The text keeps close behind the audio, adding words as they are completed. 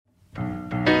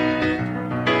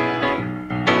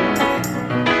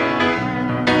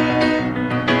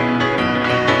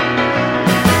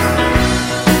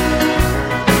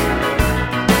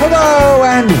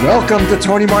Welcome to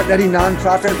Tony Martignetti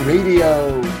Nonprofit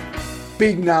Radio.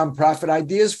 Big nonprofit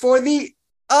ideas for the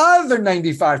other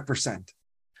 95%.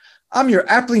 I'm your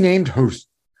aptly named host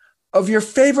of your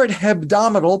favorite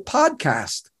hebdomadal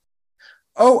podcast.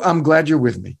 Oh, I'm glad you're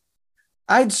with me.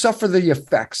 I'd suffer the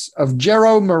effects of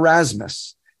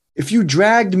geromarasmus if you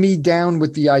dragged me down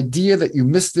with the idea that you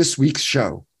missed this week's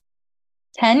show.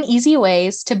 10 easy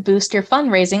ways to boost your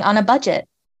fundraising on a budget.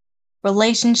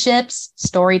 Relationships,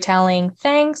 storytelling,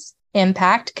 thanks,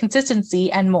 impact,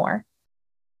 consistency, and more.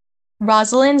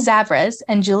 Rosalind Zavras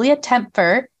and Julia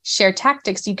Tempfer share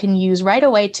tactics you can use right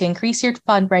away to increase your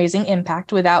fundraising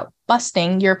impact without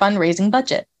busting your fundraising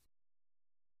budget.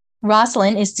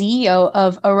 Rosalind is CEO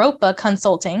of Europa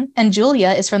Consulting, and Julia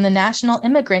is from the National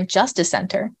Immigrant Justice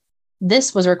Center.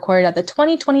 This was recorded at the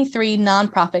 2023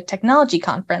 Nonprofit Technology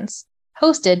Conference,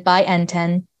 hosted by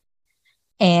N10.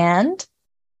 And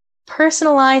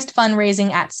personalized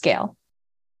fundraising at scale.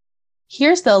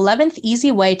 Here's the 11th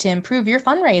easy way to improve your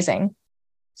fundraising.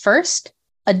 First,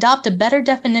 adopt a better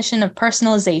definition of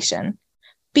personalization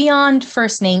beyond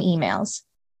first name emails.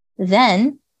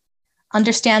 Then,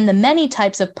 understand the many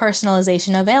types of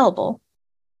personalization available.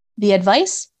 The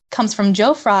advice comes from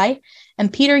Joe Fry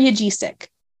and Peter Yajicic,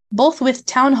 both with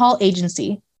Town Hall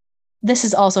Agency. This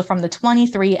is also from the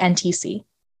 23 NTC.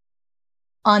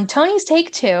 On Tony's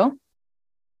Take 2,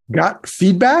 got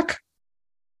feedback?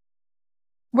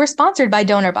 We're sponsored by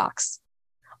DonorBox.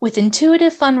 With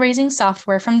intuitive fundraising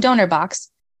software from DonorBox,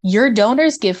 your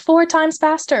donors give 4 times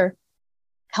faster.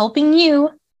 Helping you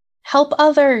help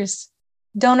others.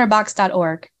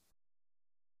 DonorBox.org.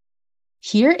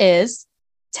 Here is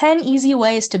 10 easy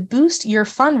ways to boost your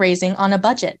fundraising on a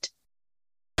budget.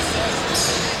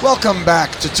 Welcome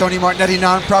back to Tony Martignetti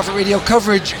Nonprofit Radio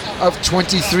coverage of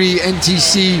 23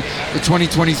 NTC, the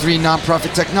 2023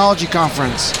 Nonprofit Technology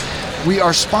Conference. We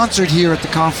are sponsored here at the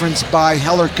conference by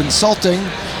Heller Consulting,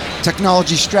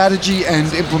 technology strategy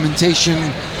and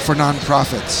implementation for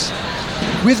nonprofits.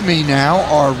 With me now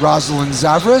are Rosalind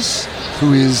Zavras,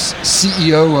 who is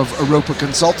CEO of Europa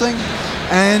Consulting,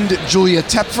 and Julia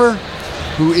Tempfer,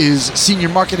 who is Senior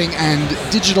Marketing and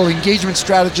Digital Engagement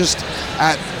Strategist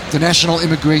at the National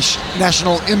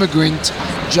Immigrant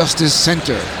Justice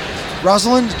Center.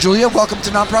 Rosalind, Julia, welcome to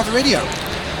Nonprofit Radio.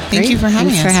 Thank you for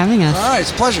having us. Thanks for having us. All right,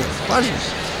 it's a pleasure.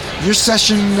 Your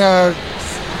session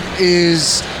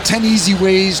is 10 easy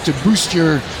ways to boost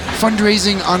your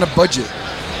fundraising on a budget.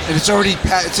 And it's already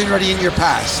in your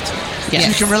past. Yes.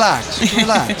 You can relax.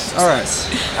 All right.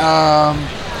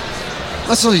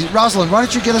 Let's see, Rosalind, why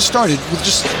don't you get us started with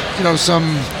just,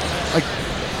 some like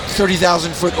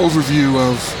 30,000 foot overview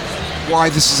of why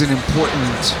this is an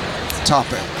important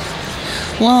topic.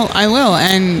 Well, I will.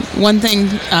 And one thing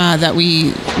that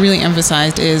we really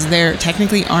emphasized is there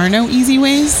technically are no easy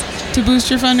ways to boost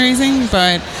your fundraising,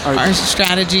 but our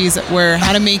strategies were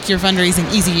how to make your fundraising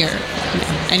easier.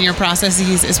 And your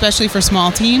processes, especially for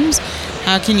small teams,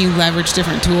 how can you leverage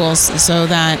different tools so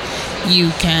that you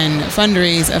can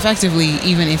fundraise effectively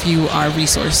even if you are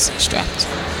resource strapped?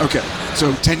 Okay.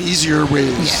 So 10 easier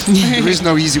ways. Yeah. There is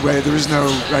no easy way. There is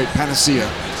no panacea.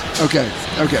 Okay.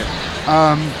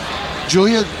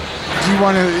 Julia, do you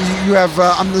want to? You have.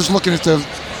 I'm just looking at the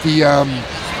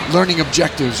learning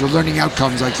objectives or learning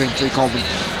outcomes. I think they call them.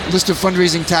 List of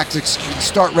fundraising tactics.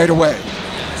 Start right away.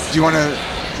 Do you want to?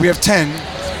 We have 10,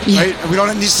 right? And we don't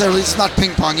necessarily. It's not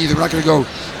ping pong either. We're not going to go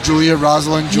Julia,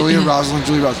 Rosalind, Rosalind.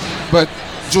 But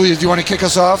Julia, do you want to kick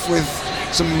us off with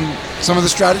some of the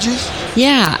strategies?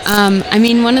 Yeah.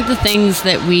 One of the things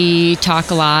that we talk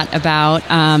a lot about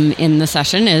in the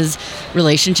session is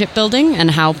relationship building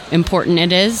and how important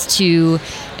it is to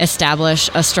establish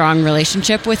a strong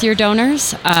relationship with your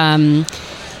donors. And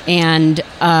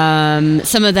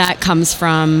some of that comes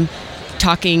from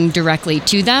talking directly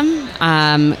to them,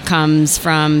 comes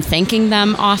from thanking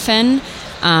them often,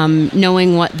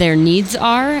 knowing what their needs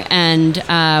are and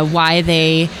why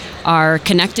they are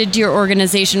connected to your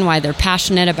organization, why they're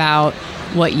passionate about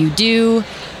what you do.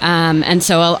 And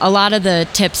so a lot of the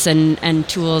tips and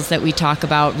tools that we talk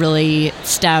about really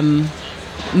stem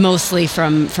mostly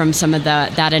from some of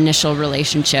that initial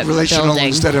relational building.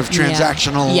 Instead of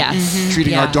transactional. Yeah. Yes. Mm-hmm.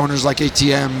 Treating our donors like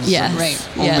ATMs. Yes.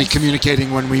 Right. Only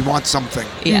communicating when we want something.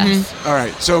 Yes. Mm-hmm. All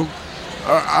right. So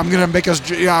I'm gonna make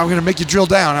you drill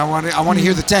down. I want to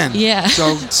hear the 10. Yeah.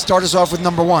 So start us off with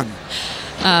number 1.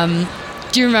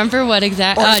 Do you remember what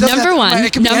exactly? Number one.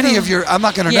 It could be any of your. I'm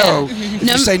not going to know. If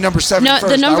you say number 7 first.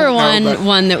 The number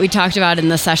one that we talked about in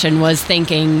the session was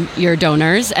thanking your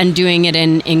donors and doing it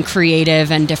in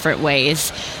creative and different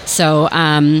ways. So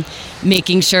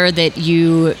making sure that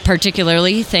you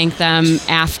particularly thank them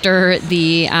after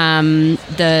the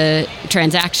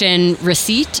transaction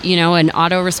receipt. An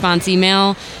auto response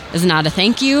email is not a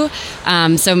thank you.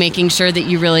 So making sure that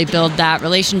you really build that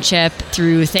relationship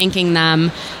through thanking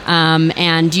them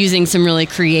and using some really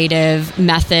creative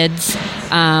methods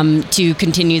to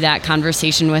continue that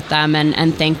conversation with them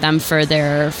and thank them for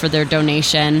their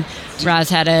donation. Roz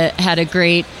had a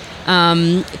great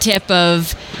tip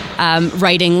of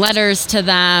writing letters to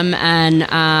them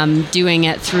and doing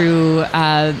it through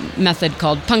a method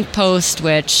called Punk Post,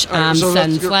 which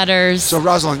sends letters. So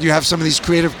Rosalind, you have some of these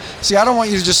creative... See, I don't want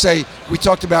you to just say, we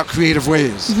talked about creative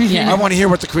ways. Yeah. I want to hear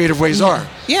what the creative ways are.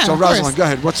 Yeah, so Rosalind, go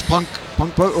ahead. What's Punk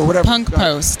Post or whatever? Punk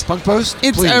Post. Punk Post?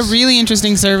 It's Please. a really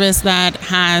interesting service that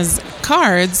has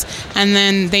cards, and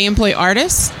then they employ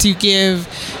artists to give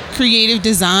creative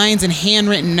designs and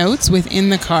handwritten notes within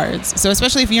the cards. So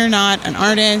especially if you're not an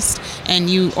artist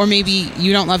or maybe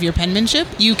you don't love your penmanship,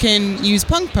 you can use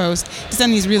Punk Post to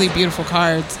send these really beautiful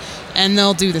cards, and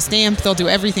they'll do the stamp, they'll do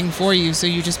everything for you. So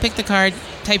you just pick the card,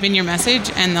 type in your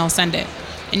message, and they'll send it.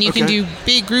 And you can do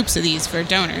big groups of these for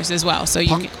donors as well. So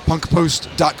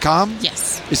punkpost.com?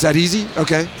 Yes. Is that easy?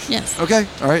 Okay. Yes. Okay.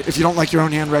 All right. If you don't like your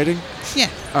own handwriting? Yeah.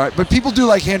 All right. But people do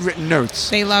like handwritten notes.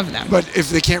 They love them. But if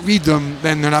they can't read them,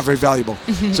 then they're not very valuable.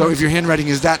 So if your handwriting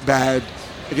is that bad,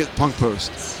 I get Punk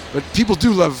Post. But people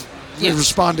do love to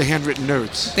respond to handwritten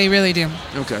notes. They really do.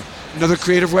 Okay. Another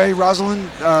creative way, Rosalind?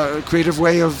 Creative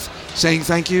way of saying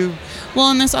thank you? Well,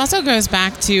 and this also goes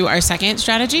back to our second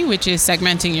strategy, which is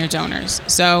segmenting your donors.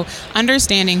 So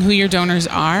understanding who your donors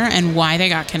are and why they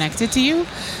got connected to you,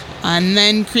 and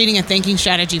then creating a thanking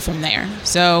strategy from there.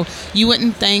 So you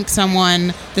wouldn't thank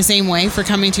someone the same way for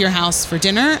coming to your house for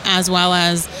dinner as well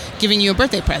as giving you a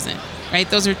birthday present, right?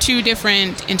 Those are two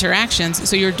different interactions.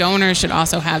 So your donors should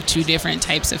also have two different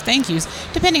types of thank yous,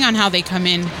 depending on how they come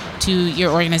in to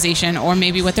your organization or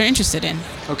maybe what they're interested in.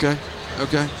 Okay.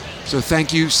 So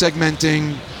thank you,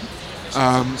 segmenting,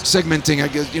 I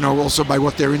guess, also by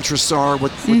what their interests are,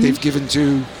 what they've given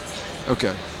to.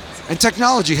 Okay. And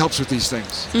technology helps with these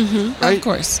things, right? Of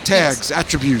course. Tags,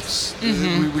 attributes.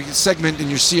 We can segment in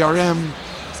your CRM.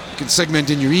 You can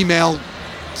segment in your email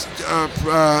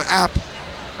app.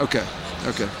 Okay.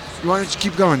 You want to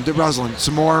keep going, Rosalind?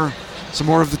 Some more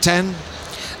of the 10?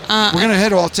 We're going to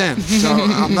hit all 10. So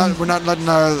we're not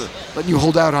letting you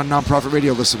hold out on nonprofit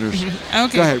radio listeners.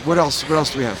 Okay. Go ahead. What else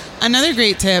do we have? Another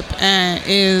great tip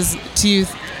is to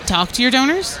talk to your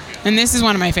donors. And this is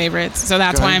one of my favorites, so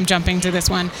that's why I'm jumping to this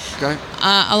one. Okay.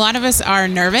 A lot of us are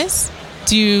nervous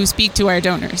to speak to our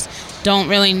donors. Don't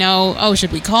really know,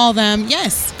 should we call them?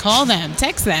 Yes, call them,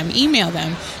 text them, email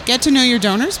them. Get to know your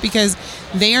donors because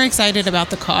they are excited about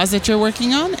the cause that you're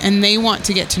working on, and they want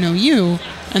to get to know you,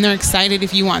 and they're excited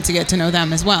if you want to get to know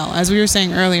them as well. As we were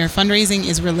saying earlier, fundraising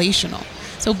is relational.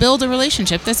 So build a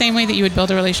relationship the same way that you would build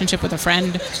a relationship with a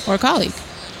friend or a colleague.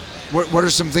 What are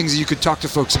some things that you could talk to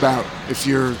folks about if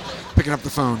you're picking up the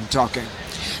phone and talking?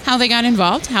 How they got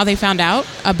involved, how they found out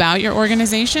about your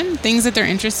organization, things that they're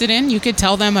interested in. You could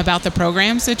tell them about the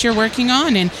programs that you're working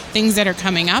on and things that are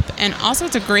coming up. And also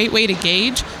it's a great way to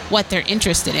gauge what they're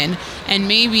interested in. And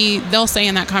maybe they'll say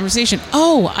in that conversation,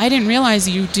 I didn't realize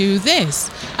you do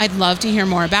this. I'd love to hear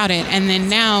more about it. And then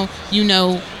now you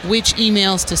know which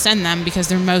emails to send them because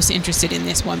they're most interested in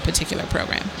this one particular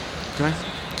program. Okay.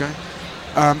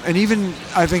 And even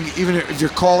if you're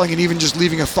calling and even just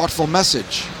leaving a thoughtful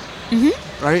message,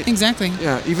 right? Exactly.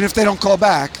 Yeah. Even if they don't call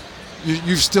back,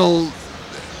 you've still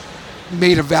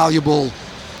made a valuable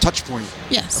touch point.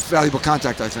 Yes. A valuable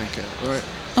contact, I think. Right.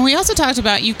 And we also talked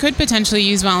about you could potentially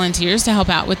use volunteers to help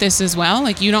out with this as well.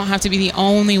 Like you don't have to be the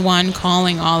only one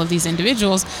calling all of these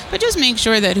individuals, but just make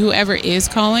sure that whoever is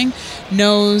calling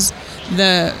knows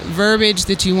the verbiage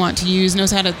that you want to use,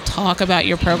 knows how to talk about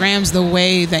your programs the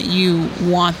way that you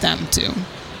want them to.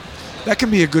 That can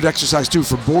be a good exercise too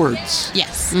for boards.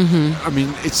 Yes. I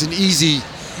mean, it's an easy.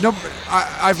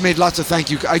 I've made lots of thank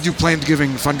you. I do planned giving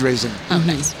fundraising. Oh,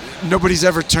 nice. Nobody's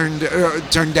ever turned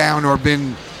down or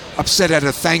been upset at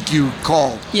a thank you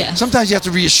call. Yeah. Sometimes you have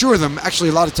to reassure them. Actually,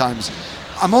 a lot of times,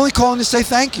 I'm only calling to say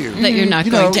thank you. That you're not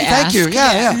going to thank ask. you.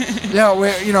 Yeah.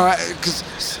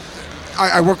 Because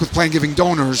I work with planned giving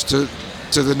donors to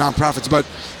the nonprofits, but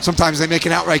sometimes they make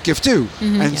an outright gift too.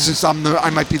 And since I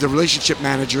might be the relationship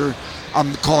manager,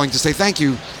 I'm calling to say thank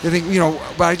you. They think,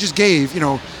 but I just gave, and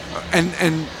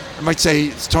I might say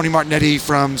it's Tony Martignetti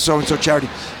from so and so charity.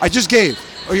 I just gave,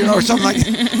 or something like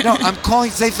that. No, I'm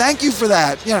calling to say thank you for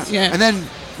that. Yeah. And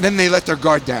then they let their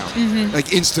guard down,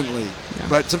 like instantly. Yeah.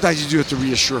 But sometimes you do have to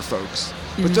reassure folks.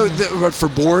 But for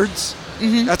boards,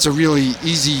 that's a really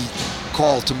easy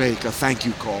call to make, a thank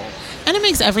you call. And it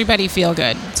makes everybody feel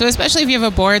good. So especially if you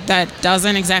have a board that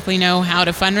doesn't exactly know how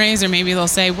to fundraise, or maybe they'll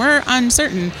say, we're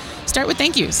uncertain, start with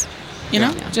thank yous. You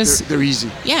know, just they're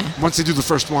easy. Yeah. Once they do the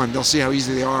first one, they'll see how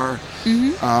easy they are.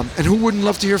 Mm-hmm. And who wouldn't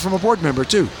love to hear from a board member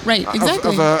too? Right,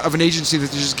 exactly. Of an agency that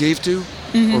they just gave to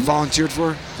or volunteered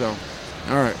for. So,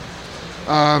 all right,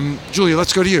 Julia,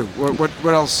 let's go to you. What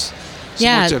else?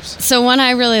 Some more tips. So one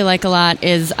I really like a lot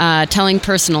is telling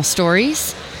personal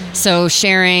stories. So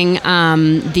sharing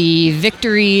the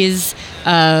victories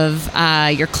of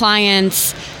your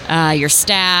clients, your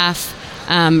staff.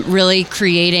 Really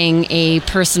creating a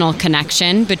personal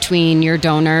connection between your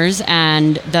donors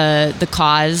and the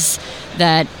cause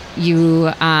that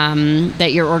that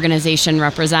your organization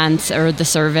represents, or the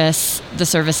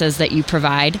services that you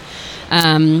provide.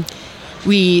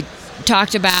 We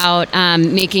talked about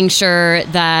making sure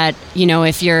that,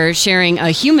 if you're sharing a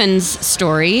human's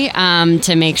story,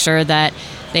 to make sure that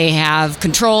they have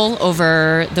control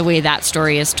over the way that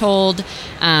story is told,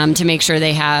 to make sure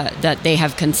they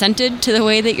have consented to the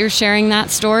way that you're sharing that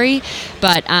story.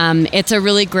 But it's a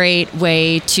really great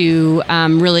way to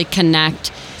really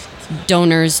connect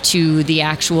donors to the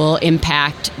actual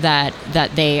impact that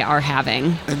they are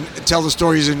having. And tell the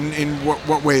stories in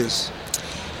what ways?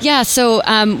 Yeah, so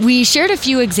we shared a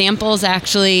few examples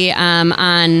actually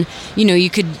on, you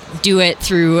could do it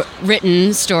through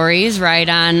written stories, right,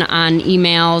 on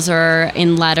emails or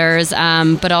in letters,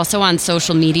 but also on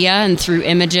social media and through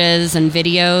images and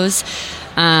videos.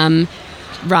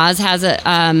 Roz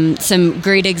has some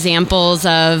great examples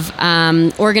of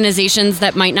organizations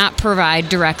that might not provide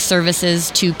direct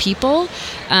services to people,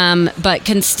 but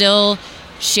can still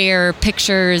share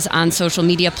pictures on social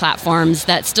media platforms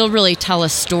that still really tell a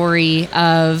story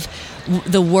of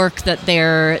the work that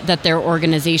their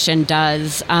organization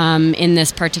does. In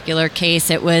this particular case,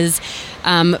 it was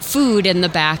food in the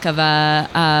back of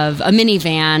a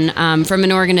minivan from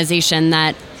an organization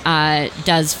that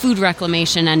does food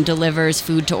reclamation and delivers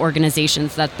food to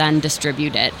organizations that then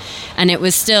distribute it. And it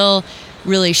was still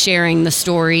really sharing the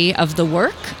story of the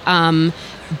work,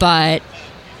 but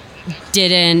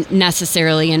didn't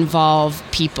necessarily involve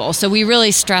people. So we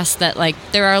really stress that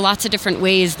there are lots of different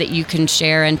ways that you can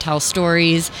share and tell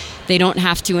stories. They don't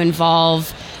have to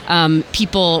involve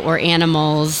people or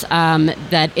animals,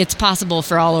 that it's possible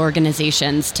for all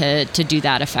organizations to do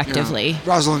that effectively. Yeah.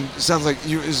 Rosalind, it sounds like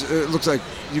it looks like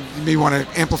you may want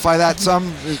to amplify that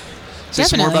some. Say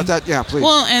some more about that? Yeah, please.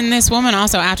 Well, and this woman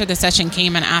also, after the session,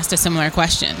 came and asked a similar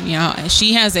question.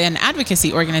 She has an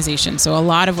advocacy organization, so a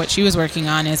lot of what she was working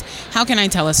on is, how can I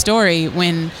tell a story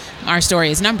when our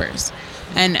story is numbers?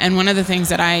 And one of the things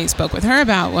that I spoke with her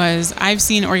about was, I've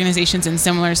seen organizations in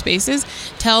similar spaces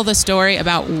tell the story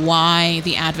about why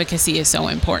the advocacy is so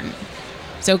important.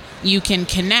 So you can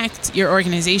connect your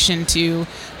organization to,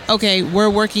 okay, we're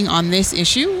working on this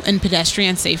issue in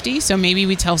pedestrian safety, so maybe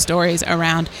we tell stories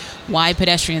around why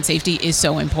pedestrian safety is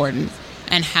so important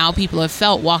and how people have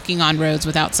felt walking on roads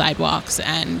without sidewalks,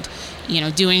 and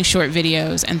doing short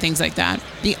videos and things like that.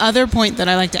 The other point that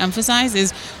I like to emphasize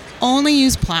is, only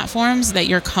use platforms that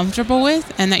you're comfortable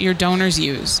with and that your donors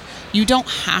use. You don't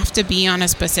have to be on a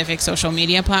specific social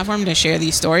media platform to share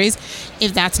these stories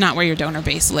if that's not where your donor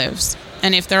base lives.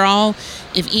 And if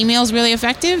email's really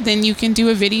effective, then you can do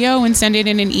a video and send it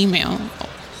in an email.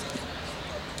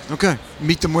 Okay.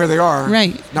 Meet them where they are.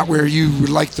 Right. Not where you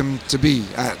would like them to be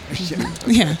at.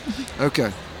 Yeah.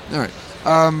 Okay. All right.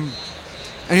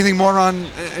 Anything more on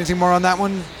that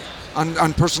one?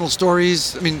 On personal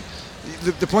stories? I mean,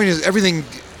 the point is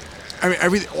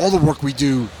all the work we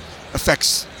do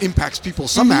impacts people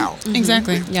somehow. Mm-hmm.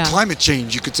 Exactly. Yeah. Climate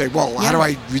change, you could say, well, how do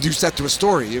I reduce that to a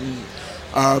story?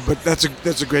 But that's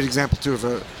a great example too of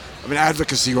an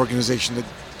advocacy organization that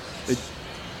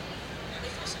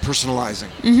personalizing,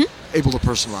 able to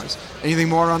personalize. Anything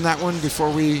more on that one before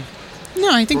we?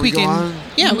 No, I think we can. On?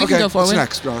 Yeah, we can go forward. What's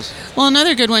next, Roz? Well,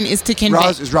 another good one is to convey.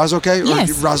 Is Roz okay? Or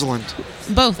yes. Rosalind?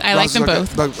 Both. I like them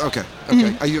both. Okay.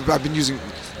 I've been using.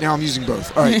 Now I'm using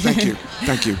both. All right. Thank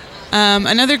you.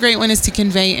 Another great one is to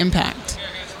convey impact.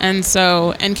 And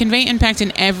convey impact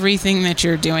in everything that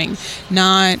you're doing,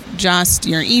 not just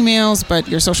your emails, but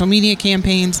your social media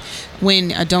campaigns.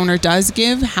 When a donor does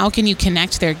give, how can you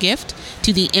connect their gift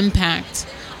to the impact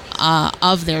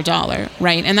of their dollar,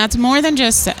 right? And that's more than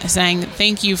just saying,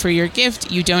 thank you for your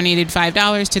gift. You donated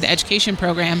 $5 to the education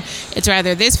program. It's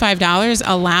rather, this $5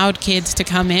 allowed kids to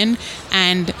come in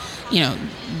and,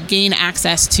 gain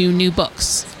access to new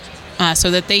books so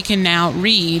that they can now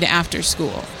read after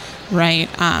school. Right.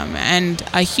 And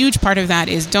a huge part of that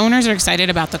is donors are excited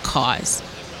about the cause.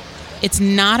 it's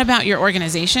not about your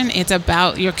organization, it's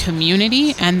about your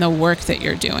community and the work that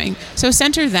you're doing. So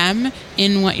center them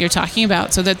in what you're talking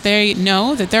about so that they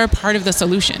know that they're a part of the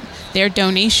solution. Their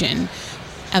donation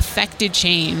affected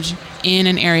change in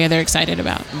an area they're excited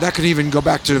about. That could even go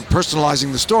back to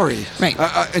personalizing the story. Right.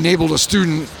 Enabled a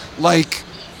student like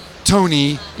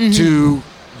Tony to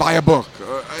buy a book,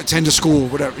 attend a school,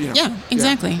 whatever. Yeah,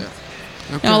 exactly. Yeah.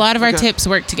 Okay. Now, a lot of our tips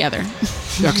work together.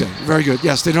 Okay, very good.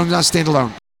 Yes, they don't not stand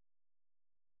alone.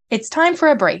 It's time for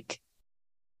a break.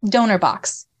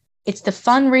 DonorBox. It's the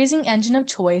fundraising engine of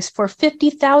choice for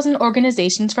 50,000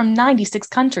 organizations from 96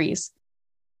 countries.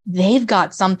 They've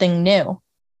got something new.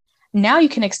 Now you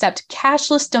can accept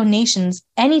cashless donations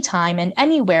anytime and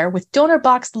anywhere with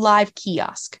DonorBox Live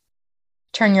Kiosk.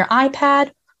 Turn your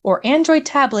iPad or Android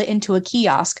tablet into a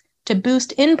kiosk to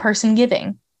boost in-person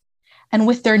giving. And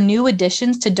with their new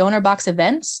additions to DonorBox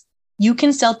events, you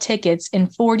can sell tickets in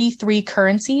 43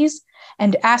 currencies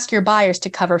and ask your buyers to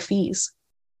cover fees.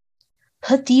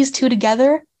 Put these two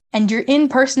together, and your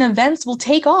in-person events will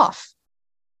take off.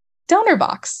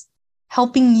 DonorBox,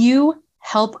 helping you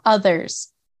help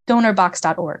others.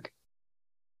 DonorBox.org.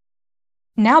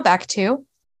 Now back to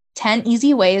 10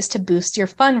 easy ways to boost your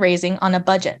fundraising on a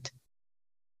budget.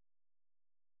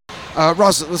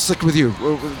 Roz, let's stick with you.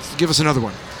 Give us another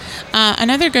one.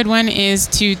 Another good one is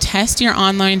to test your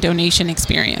online donation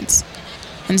experience.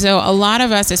 And so a lot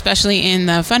of us, especially in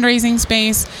the fundraising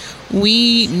space,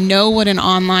 we know what an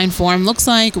online form looks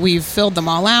like. We've filled them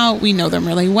all out. We know them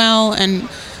really well. And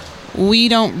we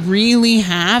don't really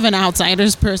have an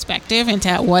outsider's perspective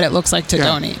into what it looks like to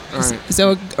donate. Right.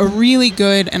 So a really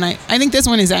good, and I think this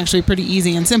one is actually pretty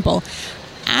easy and simple.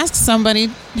 Ask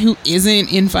somebody who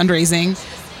isn't in fundraising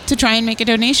to try and make a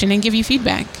donation and give you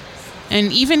feedback.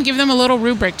 And even give them a little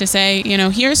rubric to say,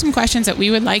 here are some questions that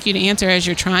we would like you to answer as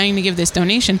you're trying to give this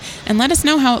donation, and let us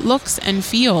know how it looks and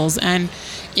feels, and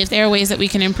if there are ways that we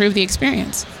can improve the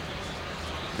experience.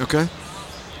 Okay.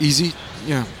 Easy.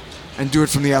 Yeah. And do it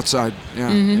from the outside.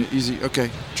 Yeah. Easy. Okay.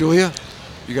 Julia,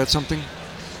 you got something?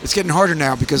 It's getting harder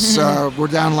now because we're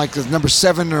down like number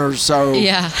 7 or so.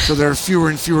 Yeah. So there are fewer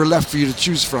and fewer left for you to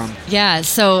choose from. Yeah.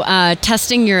 So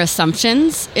testing your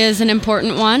assumptions is an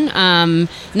important one.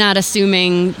 Not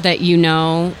assuming that you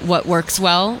know what works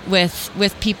well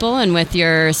with people and with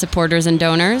your supporters and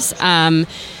donors.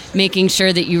 Making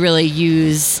sure that you really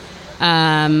use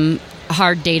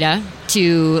hard data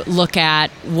to look at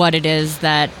what it is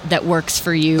that works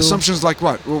for you. Assumptions like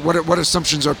what? What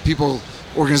assumptions are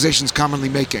organizations commonly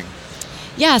making?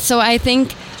 Yeah, so I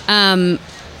think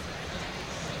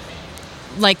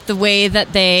like the way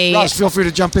that they Ross, feel free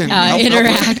to jump in.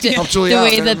 Interact, help the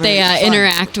way that they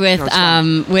interact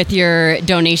with your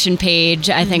donation page,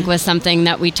 I think was something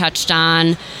that we touched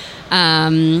on.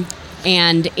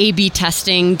 And A/B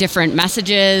testing different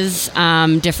messages,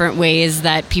 different ways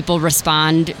that people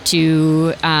respond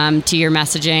to your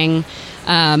messaging,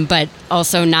 but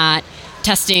also not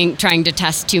trying to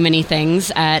test too many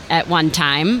things at one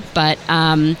time, but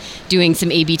doing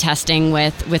some A/B testing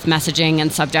with messaging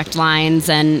and subject lines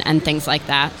and things like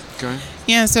that. Okay.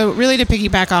 Yeah, so really to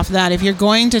piggyback off that, if you're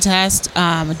going to test,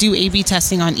 do A/B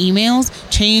testing on emails,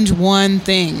 change one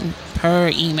thing per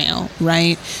email,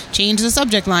 right? Change the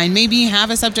subject line. Maybe have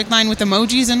a subject line with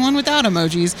emojis and one without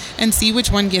emojis and see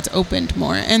which one gets opened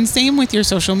more. And same with your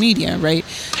social media, right?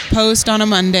 Post on a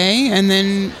Monday and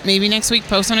then maybe next week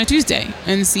post on a Tuesday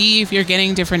and see if you're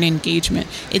getting different engagement.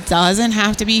 It doesn't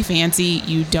have to be fancy.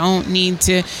 You don't need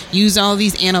to use all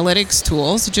these analytics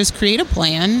tools. Just create a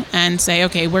plan and say,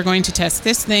 okay, we're going to test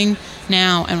this thing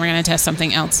now and we're going to test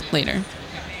something else later.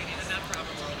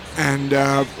 And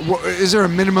is there a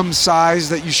minimum size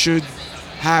that you should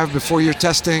have before you're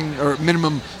testing, or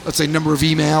minimum, let's say, number of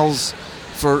emails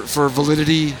for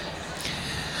validity?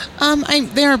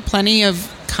 There are plenty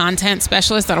of content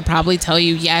specialists that'll probably tell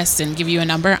you yes and give you a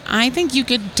number. I think you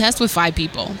could test with 5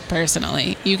 people,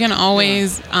 personally. You can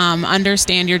always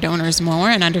understand your donors more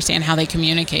and understand how they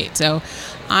communicate. So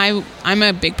I'm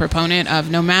a big proponent of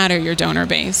no matter your donor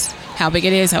base, how big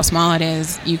it is, how small it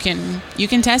is, you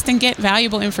can test and get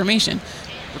valuable information.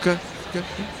 Okay.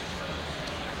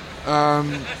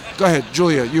 Go ahead,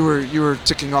 Julia. You were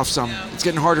ticking off some. It's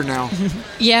getting harder now.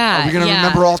 Yeah. Are we going to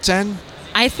remember all 10?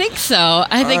 I think so.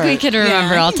 I think we could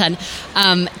remember all 10.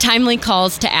 Timely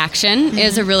calls to action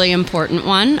is a really important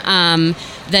one.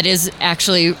 That is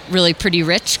actually really pretty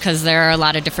rich because there are a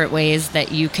lot of different ways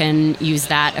that you can use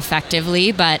that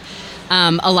effectively. But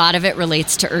a lot of it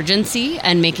relates to urgency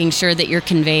and making sure that you're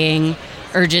conveying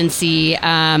urgency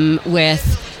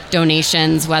with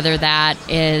donations, whether that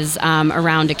is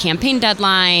around a campaign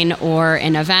deadline or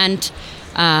an event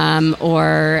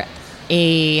or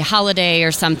a holiday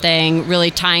or something, really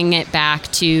tying it back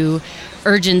to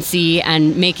urgency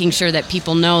and making sure that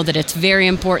people know that it's very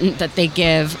important that they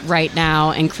give right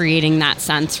now, and creating that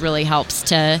sense really helps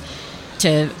to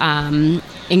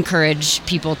encourage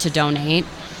people to donate.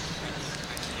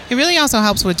 It really also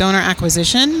helps with donor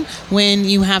acquisition when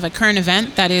you have a current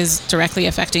event that is directly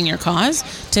affecting your cause,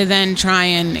 to then try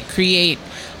and create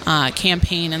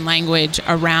campaign and language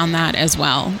around that as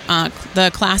well.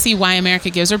 The Classy Why America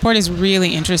Gives report is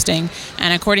really interesting,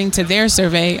 and according to their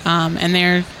survey and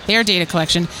their data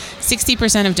collection,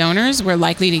 60% of donors were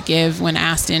likely to give when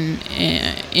asked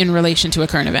in relation to a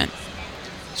current event.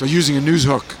 So using a news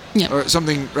hook. Yeah. Or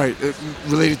something, right,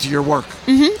 related to your work.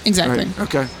 Mm-hmm, exactly.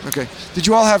 Right. Okay. Did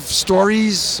you all have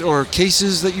stories or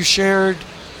cases that you shared,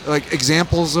 like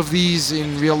examples of these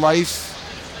in real life?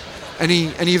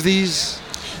 Any of these?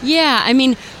 Yeah, I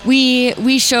mean,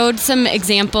 we showed some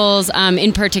examples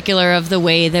in particular of the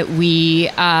way that we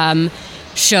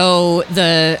show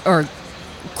or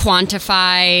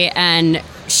quantify and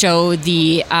show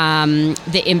the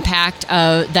impact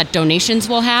that donations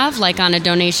will have, like on a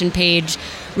donation page,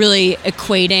 really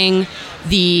equating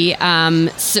the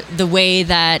way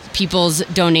that people's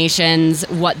donations,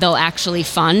 what they'll actually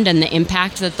fund, and the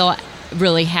impact that they'll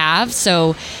really have.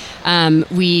 So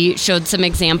we showed some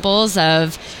examples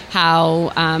of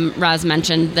how, Roz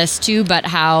mentioned this too, but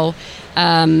how,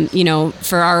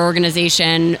 for our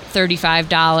organization,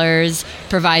 $35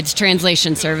 provides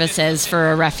translation services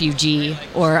for a refugee,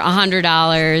 or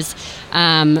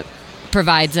 $100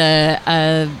 provides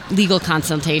a legal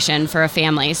consultation for a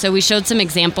family. So we showed some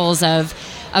examples of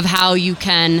how you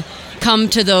can come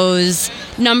to those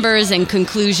numbers and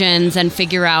conclusions and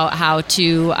figure out how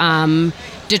to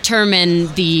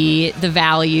determine the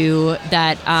value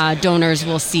that donors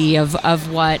will see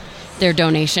of what their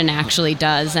donation actually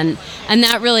does. And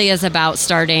that really is about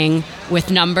starting with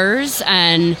numbers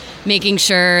and making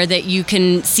sure that you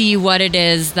can see what it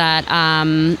is that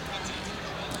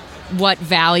what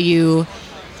value,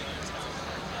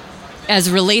 as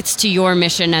relates to your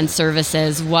mission and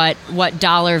services, what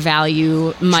dollar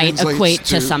value might translates equate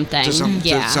to something. To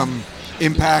some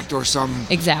impact or some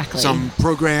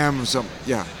program,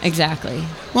 Exactly.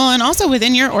 Well, and also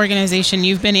within your organization,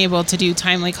 you've been able to do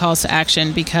timely calls to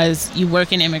action because you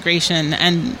work in immigration,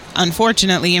 and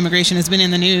unfortunately, immigration has been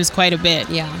in the news quite a bit.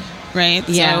 Yeah. Right?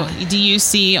 Yeah. So do you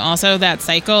see also that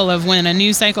cycle of when a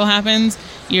news cycle happens,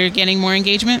 you're getting more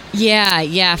engagement?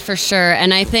 Yeah, for sure.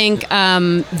 And I think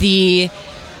when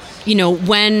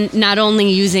not only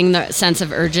using the sense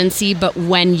of urgency, but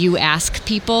when you ask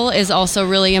people is also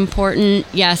really important.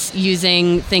 Yes,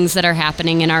 using things that are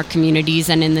happening in our communities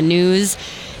and in the news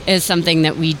is something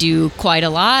that we do quite a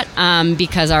lot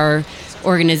because our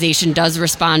organization does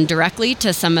respond directly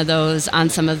to some of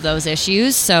those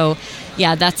issues. So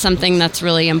yeah, that's something that's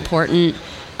really important.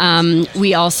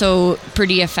 We also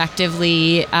pretty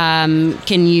effectively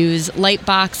can use light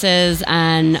boxes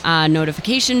and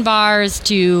notification bars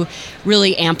to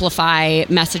really amplify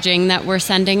messaging that we're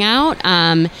sending out,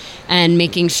 and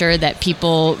making sure that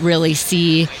people really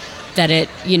see that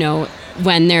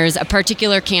when there's a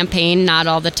particular campaign, not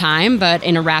all the time, but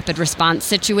in a rapid response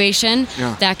situation,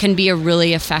 that can be a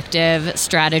really effective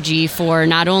strategy for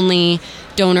not only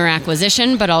donor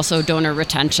acquisition, but also donor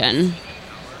retention.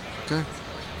 Okay.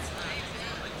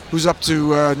 Who's up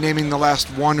to naming the last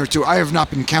one or two? I have not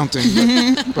been counting,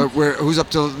 but who's up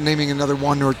to naming another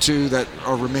one or two that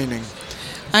are remaining?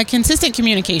 Consistent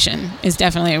communication is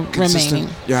definitely remaining.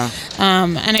 Yeah.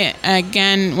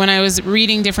 Again, when I was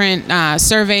reading different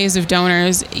surveys of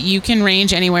donors, you can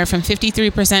range anywhere from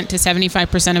 53% to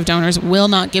 75% of donors will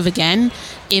not give again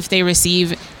if they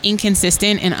receive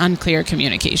inconsistent and unclear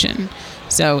communication.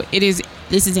 So this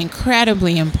is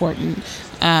incredibly important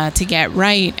to get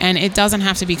right, and it doesn't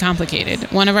have to be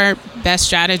complicated. One of our best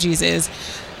strategies is,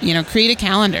 create a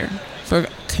calendar for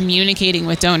communicating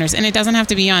with donors, and it doesn't have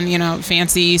to be on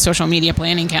fancy social media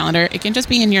planning calendar. It can just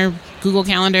be in your Google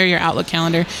Calendar, your Outlook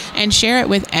calendar, and share it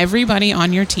with everybody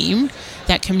on your team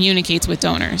that communicates with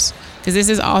donors, because this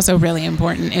is also really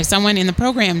important. If someone in the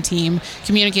program team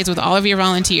communicates with all of your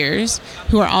volunteers,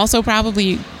 who are also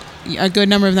probably a good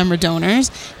number of them are donors,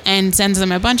 and sends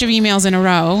them a bunch of emails in a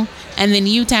row, and then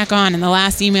you tack on and the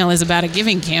last email is about a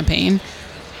giving campaign,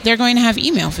 they're going to have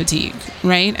email fatigue,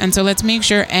 right? And so let's make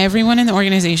sure everyone in the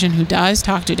organization who does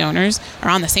talk to donors are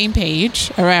on the same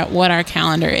page about what our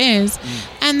calendar is,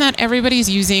 and that everybody's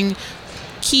using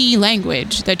key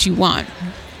language that you want.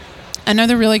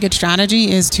 Another really good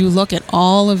strategy is to look at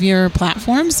all of your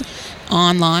platforms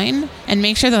online and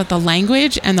make sure that the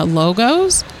language and the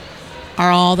logos are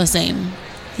all the same.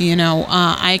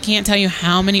 I can't tell you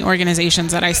how many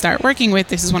organizations that I start working with.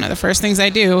 This is one of the first things I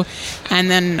do. And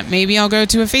then maybe I'll go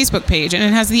to a Facebook page and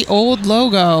it has the old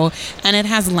logo and it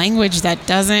has language that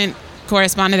doesn't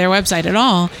correspond to their website at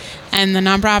all. And the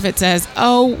nonprofit says,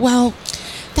 oh, well,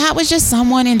 that was just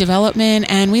someone in development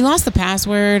and we lost the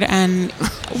password and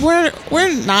we're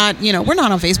not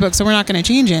on Facebook, so we're not going to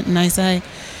change it. And I say,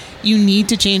 you need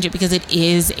to change it because it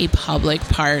is a public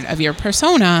part of your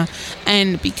persona.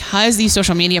 And because these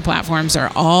social media platforms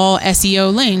are all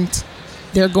SEO linked,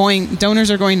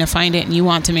 donors are going to find it, and you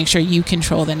want to make sure you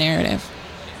control the narrative.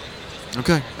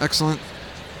 Okay, excellent.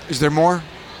 Is there more?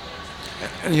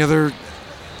 Any other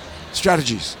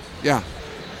strategies? Yeah.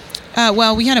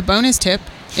 Well, we had a bonus tip.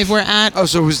 If we're at... Oh,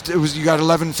 so it was you got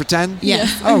 11 for 10? Yeah.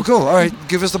 Oh, cool. All right.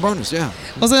 Give us the bonus. Yeah.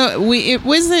 Well, so it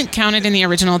wasn't counted in the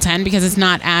original 10 because it's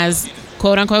not as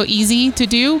quote-unquote easy to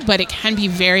do, but it can be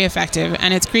very effective,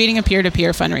 and it's creating a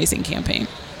peer-to-peer fundraising campaign.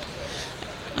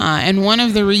 And one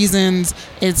of the reasons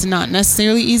it's not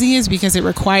necessarily easy is because it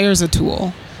requires a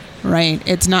tool, right?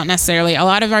 It's not necessarily... A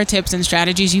lot of our tips and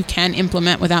strategies you can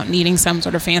implement without needing some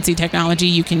sort of fancy technology.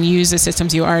 You can use the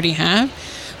systems you already have.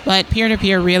 But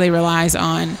peer-to-peer really relies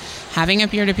on having a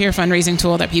peer-to-peer fundraising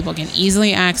tool that people can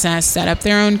easily access, set up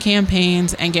their own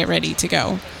campaigns, and get ready to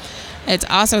go. It's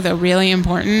also, though, really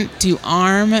important to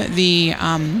arm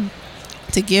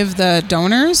to give the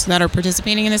donors that are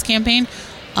participating in this campaign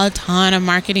a ton of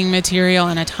marketing material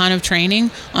and a ton of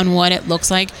training on what it looks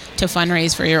like to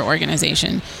fundraise for your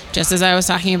organization. Just as I was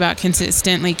talking about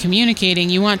consistently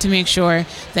communicating, you want to make sure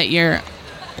that your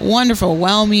wonderful,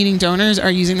 well-meaning donors are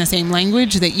using the same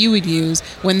language that you would use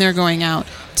when they're going out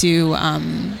to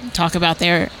talk about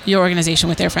your organization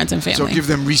with their friends and family. So give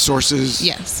them resources.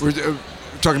 Yes. We're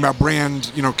talking about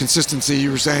brand, consistency.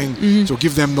 You were saying, So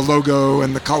give them the logo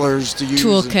and the colors to use.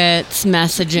 Toolkits,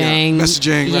 messaging.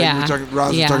 Yeah, messaging.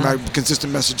 Right? Yeah. Talking about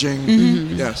consistent messaging.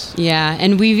 Mm-hmm. Yes. Yeah,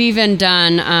 and we've even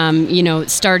done,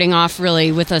 starting off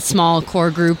really with a small core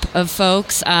group of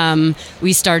folks.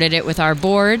 We started it with our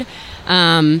board.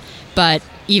 But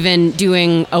even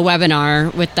doing a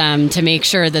webinar with them to make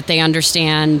sure that they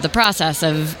understand the process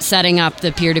of setting up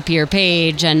the peer-to-peer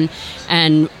page and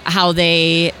how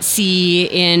they see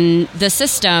in the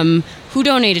system who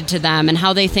donated to them and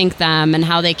how they thank them and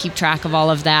how they keep track of all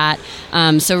of that.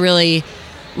 So really,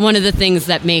 one of the things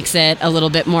that makes it a little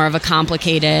bit more of a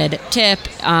complicated tip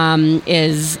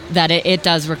is that it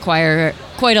does require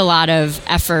quite a lot of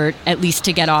effort, at least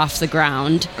to get off the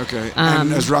ground. Okay.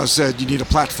 And as Roz said, you need a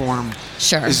platform.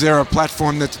 Sure. Is there a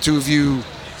platform that the two of you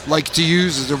like to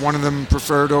use? Is there one of them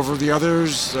preferred over the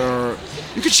others? Or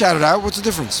you could shout it out. What's the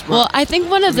difference? Well, I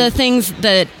think one of the things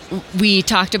that we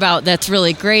talked about that's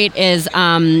really great is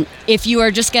if you are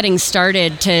just getting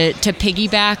started to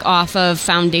piggyback off of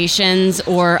foundations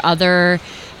or other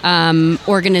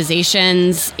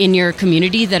organizations in your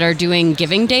community that are doing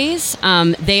giving days,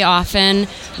 they often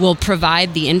will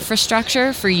provide the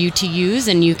infrastructure for you to use,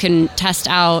 and you can test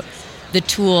out the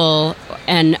tool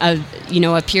and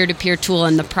a peer-to-peer tool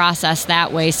in the process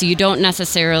that way. So you don't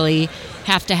necessarily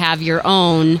have to have your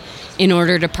own in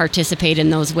order to participate in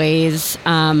those ways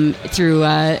through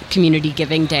a community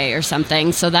giving day or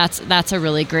something. So that's a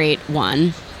really great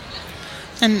one.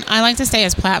 And I like to stay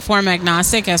as platform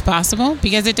agnostic as possible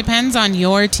because it depends on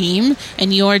your team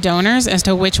and your donors as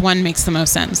to which one makes the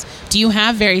most sense. Do you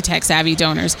have very tech-savvy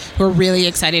donors who are really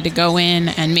excited to go in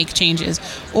and make changes?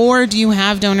 Or do you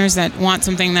have donors that want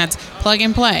something that's plug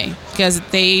and play because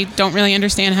they don't really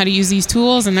understand how to use these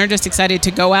tools and they're just excited to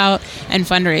go out and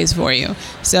fundraise for you?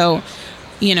 So,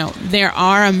 there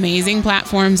are amazing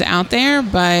platforms out there,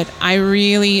 but I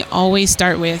really always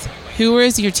start with who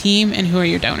is your team and who are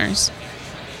your donors?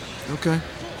 Okay.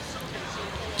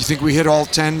 Do you think we hit all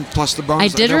 10 plus the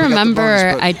bonus? I did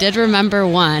remember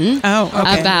one. Oh,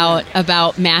 okay.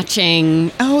 About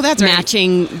matching. Oh, that's right.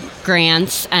 Matching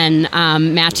grants and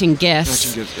matching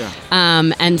gifts. Matching gifts,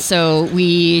 yeah. And so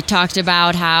we talked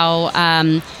about how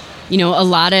a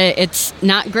lot of it's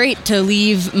not great to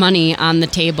leave money on the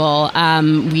table.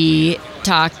 We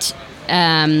talked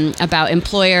about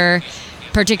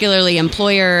particularly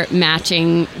employer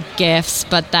matching gifts,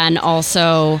 but then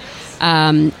also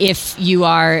if you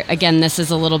are, again, this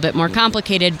is a little bit more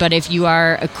complicated, but if you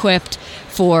are equipped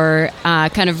for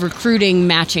kind of recruiting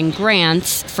matching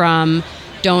grants from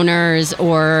donors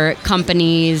or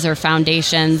companies or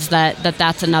foundations,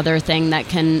 that's another thing that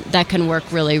can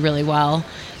work really, really well,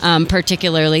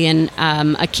 particularly in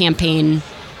a campaign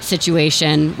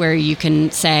situation where you can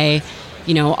say,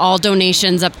 all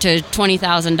donations up to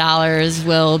 $20,000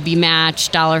 will be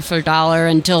matched dollar for dollar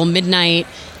until midnight,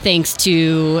 thanks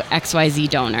to XYZ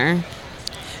donor.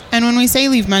 And when we say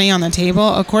leave money on the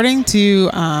table, according to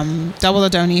Double the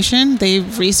Donation,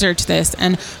 they've researched this,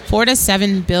 and $4 to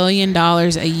 $7 billion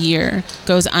a year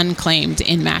goes unclaimed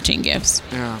in matching gifts.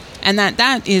 Yeah. And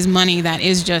that is money that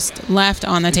is just left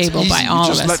on the table by all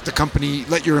of us. Just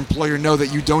let your employer know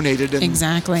that you donated and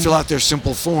fill out their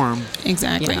simple form.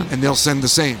 Exactly. Yeah. And they'll send the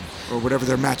same, or whatever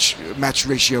their match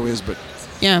ratio is. But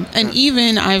yeah, and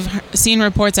even I've seen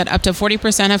reports that up to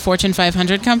 40% of Fortune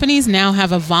 500 companies now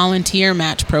have a volunteer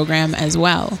match program as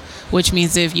well, which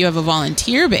means if you have a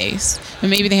volunteer base,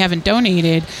 and maybe they haven't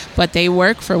donated, but they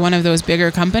work for one of those bigger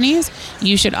companies,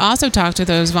 you should also talk to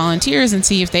those volunteers and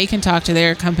see if they can talk to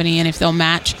their company and if they'll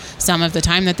match some of the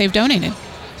time that they've donated.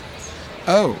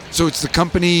 Oh, so it's the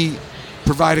company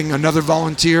providing another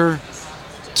volunteer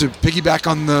to piggyback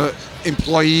on the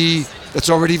employee that's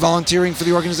already volunteering for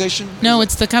the organization? No,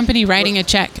 it's the company writing a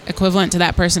check equivalent to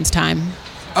that person's time.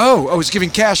 Oh, it's giving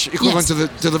cash equivalent to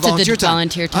the volunteer time.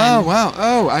 Volunteer time. Oh, wow.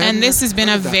 Oh, and this has been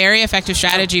a very effective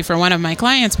strategy for one of my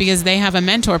clients because they have a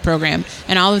mentor program,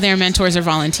 and all of their mentors are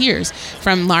volunteers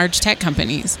from large tech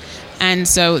companies. And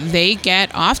so they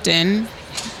get often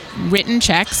written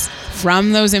checks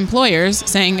from those employers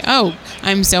saying, oh,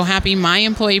 I'm so happy my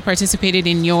employee participated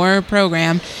in your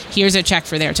program. Here's a check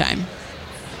for their time.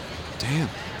 Damn.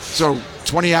 So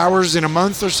 20 hours in a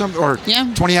month or something, or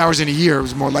 20 hours in a year. It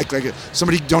was more like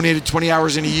somebody donated 20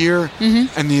 hours in a year,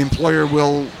 and the employer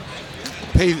will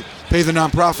pay the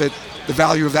nonprofit the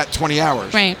value of that 20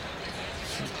 hours. Right.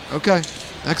 Okay.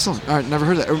 Excellent. All right. Never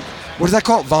heard of that. What is that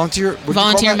called? Volunteer?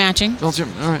 Volunteer matching. Volunteer.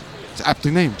 All right. It's aptly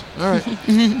named. All right.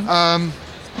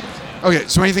 Okay.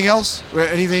 So anything else?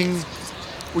 Anything?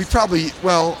 We probably.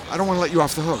 Well, I don't want to let you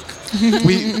off the hook.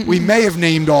 we may have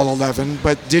named all 11,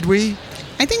 but did we?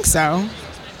 I think so.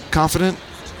 Confident?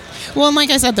 Well, and like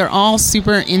I said, they're all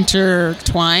super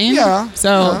intertwined. Yeah.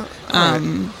 So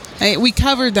right. We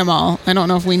covered them all. I don't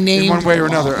know if we named in one way or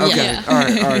them all. another. Okay. Yeah.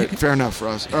 All right. Fair enough for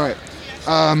us. All right.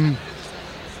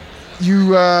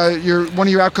 One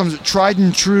of your outcomes, tried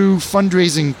and true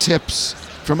fundraising tips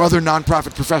from other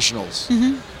nonprofit professionals.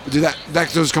 Mm-hmm.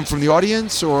 Those come from the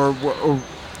audience, or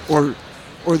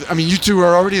I mean, you two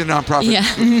are already a nonprofit. Yeah.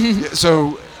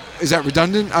 So, is that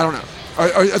redundant? I don't know.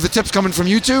 Are the tips coming from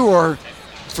you two or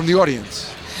from the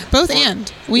audience? Both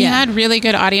and. We had really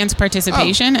good audience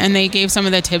participation, and they gave some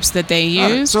of the tips that they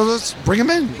used. Right, so let's bring them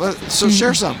in.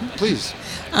 Share some, please.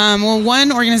 Well,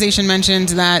 one organization mentioned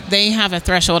that they have a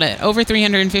threshold at over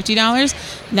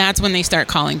 $350. That's when they start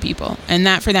calling people. And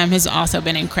that for them has also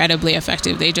been incredibly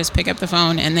effective. They just pick up the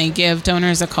phone and they give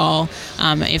donors a call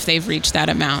if they've reached that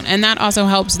amount. And that also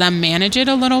helps them manage it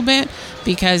a little bit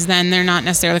because then they're not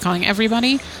necessarily calling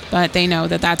everybody, but they know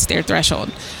that that's their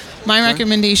threshold. My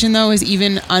recommendation, though, is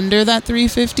even under that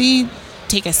 $350,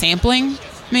 take a sampling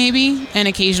maybe and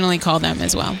occasionally call them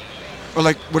as well. Or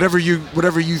like whatever you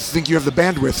think you have the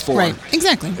bandwidth for. Right,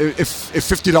 exactly. If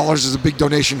 $50 is a big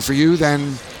donation for you,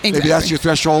 then maybe that's your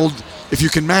threshold if you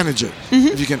can manage it. Mm-hmm.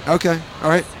 If you can, okay, all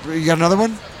right. You got another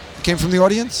one? Came from the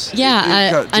audience?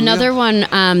 Yeah, another one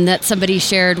that somebody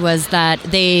shared was that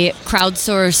they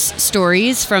crowdsource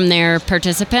stories from their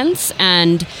participants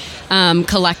and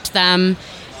collect them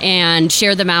and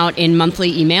share them out in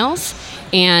monthly emails.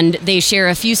 And they share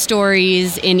a few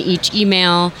stories in each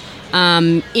email.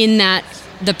 In that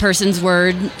the person's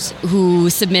words who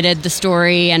submitted the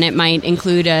story, and it might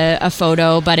include a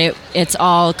photo, but it's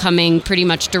all coming pretty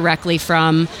much directly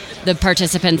from the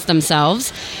participants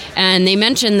themselves. And they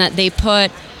mentioned that they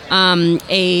put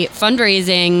a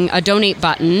fundraising, a donate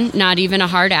button, not even a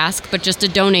hard ask, but just a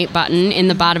donate button in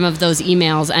the bottom of those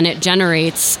emails, and it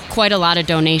generates quite a lot of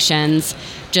donations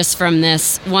just from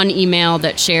this one email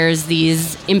that shares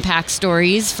these impact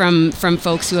stories from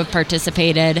folks who have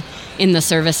participated in the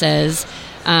services.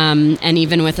 And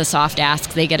even with a soft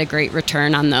ask, they get a great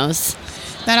return on those.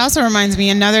 That also reminds me,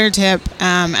 another tip,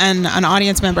 and an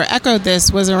audience member echoed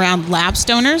this, was around lapsed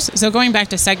donors. So going back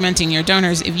to segmenting your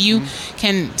donors, if you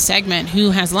can segment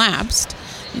who has lapsed,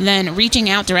 then reaching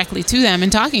out directly to them and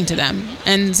talking to them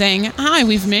and saying, hi,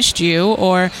 we've missed you,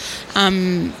 or,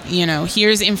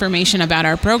 here's information about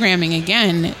our programming.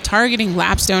 Again, targeting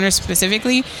lapsed donors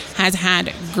specifically has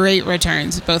had great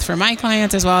returns, both for my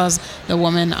clients as well as the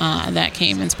woman that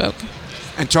came and spoke.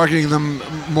 And targeting them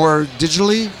more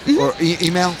digitally or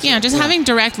email? Yeah, just having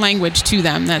direct language to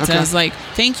them that says, like,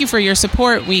 thank you for your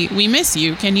support. We miss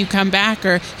you. Can you come back?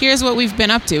 Or here's what we've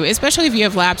been up to. Especially if you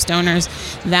have lapsed donors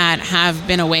that have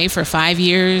been away for 5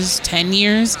 years, 10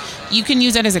 years. You can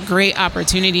use that as a great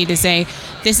opportunity to say,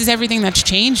 this is everything that's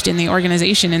changed in the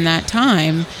organization in that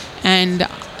time. And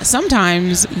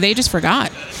sometimes they just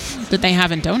forgot that they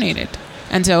haven't donated.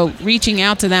 And so reaching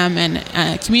out to them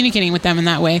and communicating with them in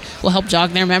that way will help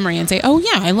jog their memory and say, oh,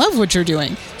 yeah, I love what you're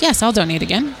doing. Yes, I'll donate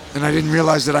again. And I didn't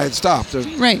realize that I had stopped.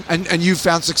 Right. And you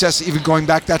found success even going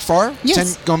back that far?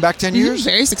 Yes. Going back 10 years?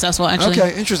 Very successful, actually.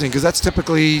 Okay, interesting, because that's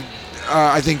typically,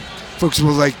 I think, folks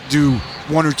will like do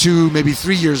 1 or 2, maybe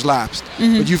 3 years lapsed.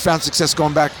 But you found success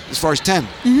going back as far as 10.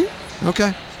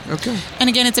 Okay. And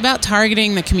again, it's about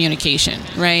targeting the communication,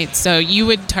 right? So you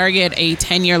would target a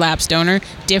 10-year lapsed donor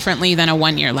differently than a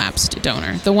 1-year lapsed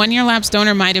donor. The 1-year lapsed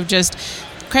donor might have just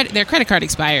their credit card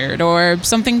expired or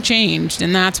something changed,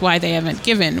 and that's why they haven't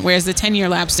given. Whereas the 10-year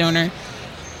lapsed donor,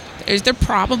 they're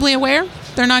probably aware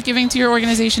they're not giving to your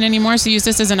organization anymore. So use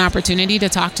this as an opportunity to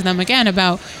talk to them again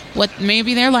about what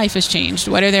maybe their life has changed.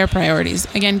 What are their priorities?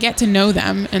 Again, get to know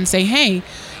them and say, hey,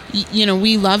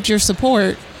 we loved your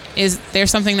support. Is there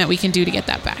something that we can do to get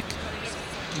that back?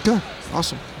 Okay,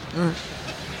 awesome. All right.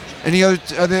 Any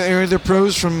other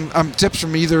pros from tips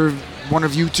from either one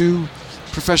of you two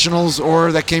professionals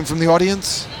or that came from the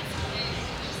audience?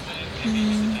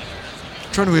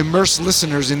 Trying to immerse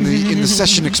listeners in the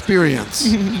session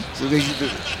experience. So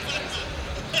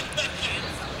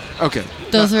okay.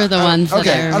 Those are the ones. That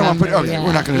okay, I don't want to put. Okay, yeah,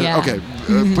 we're not going to. yeah. Okay,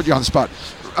 put you on the spot.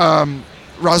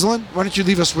 Rosalind, why don't you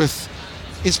leave us with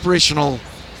inspirational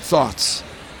thoughts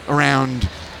around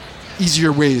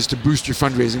easier ways to boost your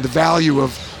fundraising, the value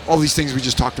of all these things we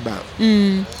just talked about?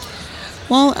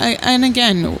 Well, and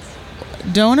again,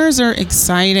 donors are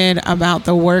excited about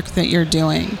the work that you're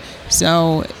doing.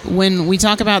 So when we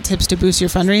talk about tips to boost your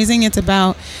fundraising, it's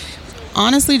about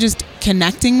honestly just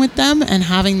connecting with them and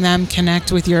having them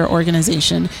connect with your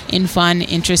organization in fun,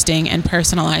 interesting, and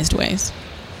personalized ways.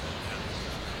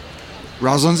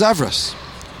 Rosalind Zavras,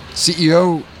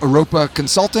 CEO, Europa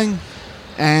Consulting,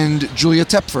 and Julia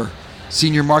Tepfer,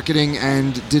 Senior Marketing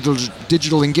and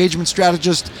Digital Engagement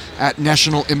Strategist at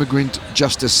National Immigrant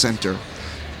Justice Center.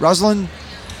 Rosalind,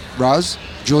 Roz,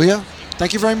 Julia,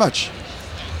 thank you very much.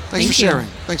 Thanks for sharing.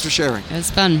 Thanks for sharing. It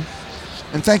was fun.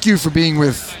 And thank you for being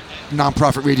with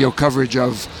Nonprofit Radio coverage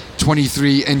of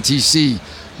 23 NTC,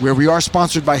 where we are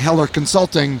sponsored by Heller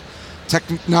Consulting,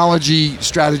 technology,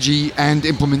 strategy, and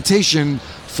implementation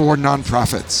for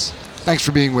nonprofits. Thanks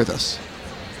for being with us.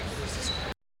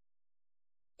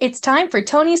 It's time for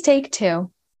Tony's Take 2.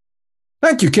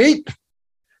 Thank you, Kate.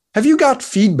 Have you got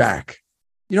feedback?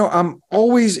 I'm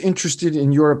always interested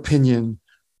in your opinion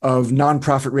of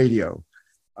nonprofit radio.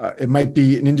 It might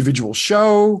be an individual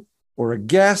show or a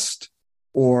guest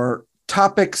or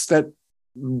topics that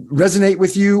resonate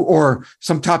with you or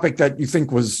some topic that you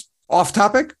think was off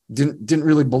topic, didn't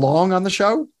really belong on the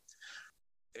show.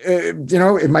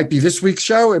 It might be this week's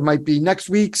show. It might be next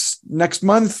week's, next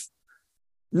month,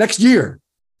 next year,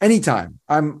 anytime.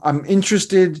 I'm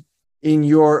interested in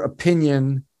your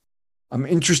opinion. I'm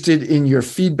interested in your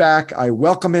feedback. I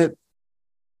welcome it.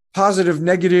 Positive,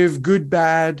 negative, good,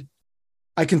 bad.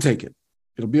 I can take it.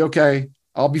 It'll be okay.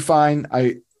 I'll be fine.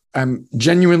 I'm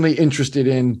genuinely interested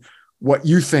in what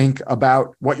you think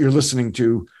about what you're listening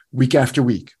to week after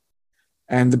week.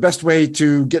 And the best way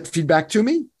to get feedback to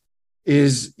me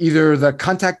is either the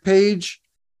contact page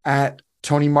at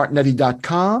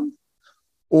tonymartignetti.com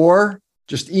or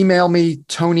just email me,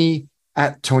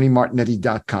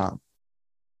 tony@tonymartignetti.com.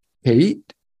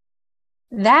 Kate?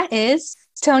 That is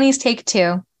Tony's Take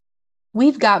 2.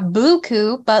 We've got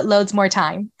buku, but loads more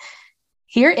time.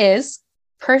 Here is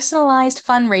personalized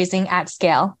fundraising at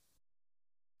scale.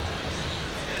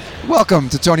 Welcome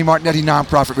to Tony Martignetti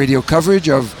Nonprofit Radio coverage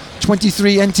of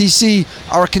 23 NTC,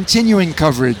 our continuing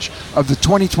coverage of the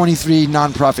 2023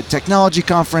 Nonprofit Technology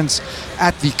Conference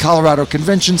at the Colorado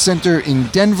Convention Center in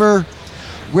Denver,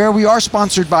 where we are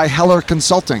sponsored by Heller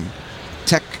Consulting,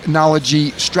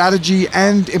 technology, strategy,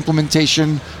 and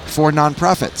implementation for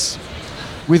nonprofits.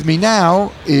 With me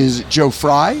now is Joe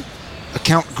Fry,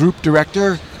 Account Group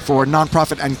Director for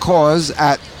Nonprofit and Cause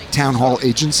at Town Hall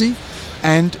Agency,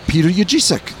 and Peter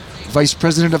Yajicek, Vice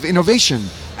President of Innovation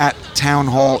at Town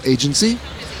Hall Agency.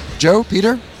 Joe,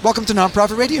 Peter, welcome to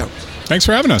Nonprofit Radio. Thanks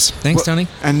for having us. Thanks, Tony.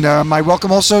 And my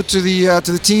welcome also to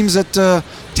the teams at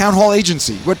Town Hall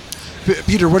Agency.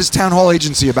 Peter, what is Town Hall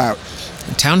Agency about?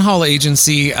 Town Hall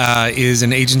Agency is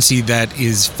an agency that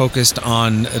is focused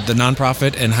on the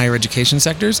nonprofit and higher education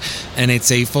sectors, and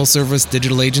it's a full-service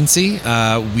digital agency.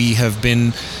 We have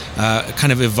been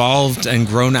kind of evolved and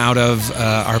grown out of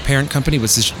our parent company,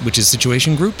 which is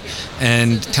Situation Group,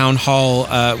 and Town Hall.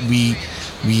 We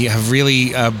we have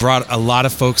really brought a lot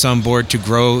of folks on board to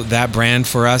grow that brand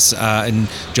for us, and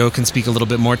Joe can speak a little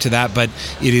bit more to that. But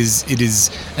it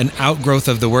is an outgrowth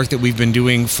of the work that we've been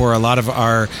doing for a lot of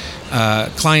our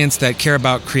clients that care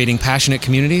about creating passionate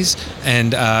communities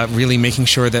and really making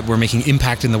sure that we're making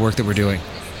impact in the work that we're doing.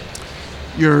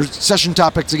 Your session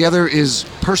topic together is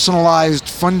personalized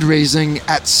fundraising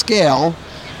at scale,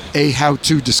 a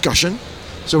how-to discussion.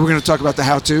 So we're going to talk about the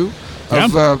how-to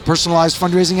of personalized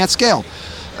fundraising at scale.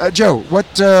 Joe, what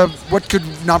could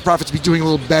nonprofits be doing a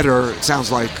little better, it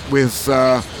sounds like, with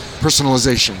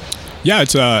personalization? Yeah,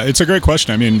 it's a great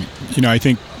question. I mean, I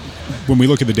think when we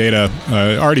look at the data,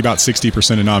 already about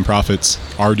 60% of nonprofits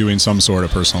are doing some sort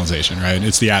of personalization, right?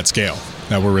 It's the at scale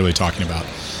that we're really talking about.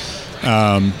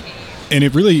 And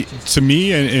it really, to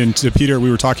me and to Peter, we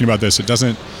were talking about this, it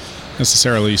doesn't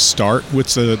necessarily start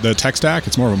with the tech stack.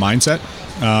 It's more of a mindset.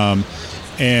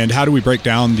 And how do we break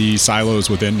down the silos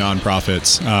within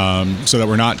nonprofits so that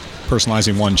we're not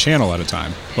personalizing one channel at a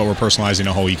time, but we're personalizing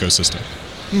a whole ecosystem?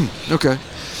 Okay.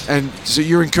 And so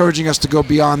you're encouraging us to go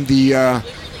beyond the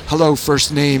hello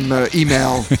first name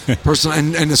email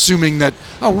person and assuming that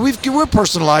we're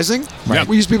personalizing. Right.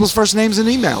 We use people's first names in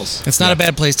emails. It's not a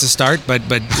bad place to start, but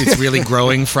it's really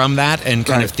growing from that and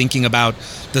kind of thinking about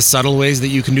the subtle ways that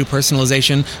you can do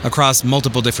personalization across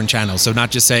multiple different channels. So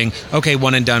not just saying, okay,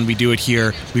 one and done, we do it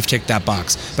here, we've ticked that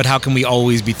box. But how can we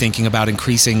always be thinking about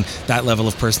increasing that level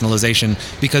of personalization?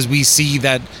 Because we see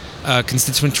that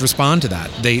constituents respond to that.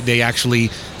 They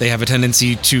have a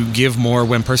tendency to give more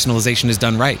when personalization is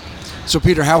done right. So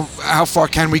Peter, how far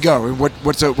can we go?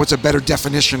 What's a better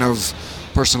definition of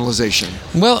personalization?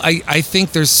 Well, I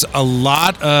think there's a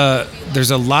lot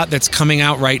that's coming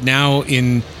out right now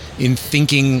in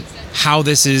thinking how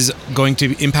this is going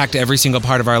to impact every single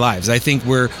part of our lives. I think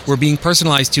we're being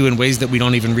personalized to in ways that we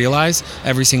don't even realize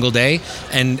every single day.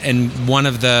 And one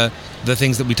of the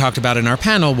things that we talked about in our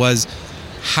panel was,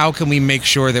 how can we make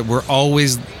sure that we're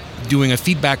always doing a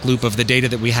feedback loop of the data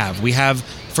that we have? We have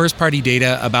first-party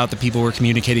data about the people we're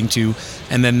communicating to,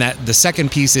 and then the second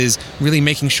piece is really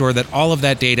making sure that all of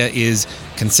that data is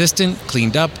consistent,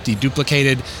 cleaned up,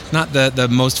 deduplicated. Not the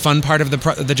most fun part of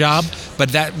the job,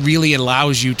 but that really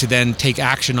allows you to then take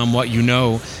action on what you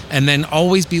know, and then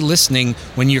always be listening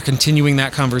when you're continuing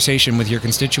that conversation with your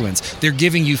constituents. They're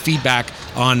giving you feedback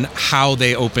on how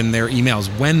they open their emails,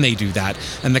 when they do that,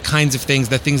 and the kinds of things,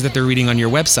 the things that they're reading on your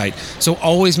website. So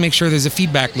always make sure there's a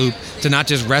feedback loop to not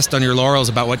just rest on your laurels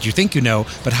about what you think you know,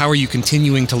 but how are you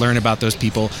continuing to learn about those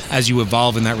people as you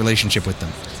evolve in that relationship with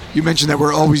them. You mentioned that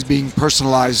we're always being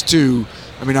personalized too.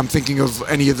 I mean, I'm thinking of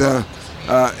any of the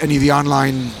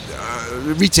online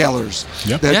retailers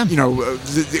that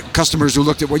the customers who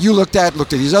looked at what you looked at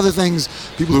these other things.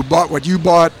 People who bought what you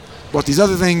bought these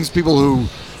other things. People who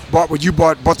bought what you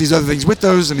bought these other things with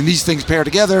those, and then these things pair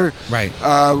together. Right.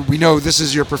 We know this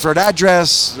is your preferred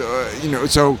address.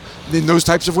 So in those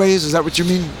types of ways, is that what you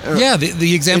mean? Yeah.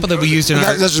 The example that we used in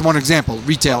our... That's just one example.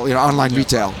 Retail, online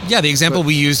retail. Yeah. The example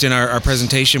we used in our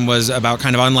presentation was about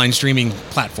kind of online streaming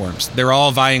platforms. They're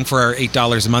all vying for our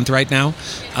 $8 a month right now,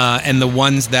 and the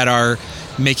ones that are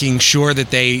making sure that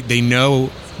they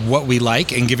know what we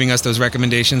like and giving us those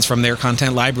recommendations from their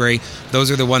content library, those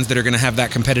are the ones that are going to have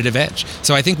that competitive edge.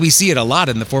 So I think we see it a lot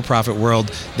in the for-profit world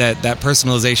that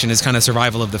personalization is kind of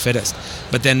survival of the fittest.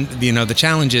 But then, the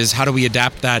challenge is, how do we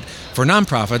adapt that for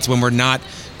nonprofits when we're not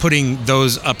putting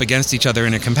those up against each other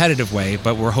in a competitive way,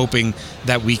 but we're hoping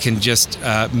that we can just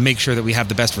make sure that we have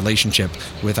the best relationship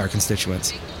with our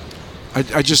constituents.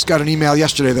 I just got an email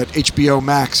yesterday that HBO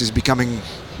Max is becoming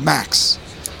Max.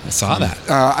 I saw that.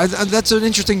 That's an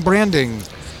interesting branding.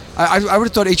 I would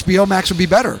have thought HBO Max would be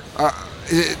better,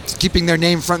 keeping their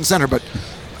name front and center. But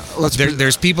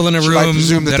there's people in a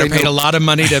room that are paid a lot of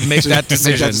money to make that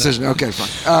decision. Okay,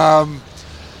 fine.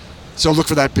 So look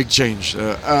for that big change.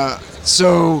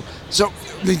 So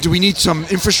do we need some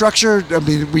infrastructure? I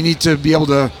mean, we need to be able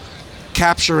to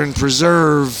capture and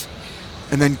preserve,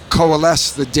 and then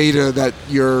coalesce the data that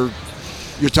you're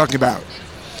talking about.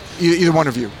 Either one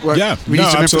of you. We need some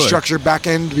absolutely. infrastructure back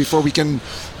end before we can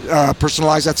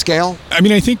personalize at scale. I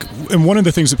mean, I think, and one of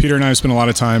the things that Peter and I have spent a lot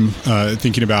of time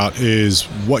thinking about is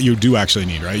what you do actually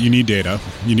need, right? You need data,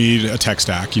 you need a tech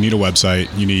stack, you need a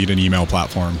website, you need an email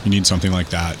platform, you need something like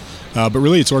that. But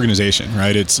really, it's organization,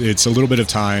 right? It's a little bit of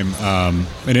time.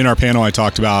 And in our panel, I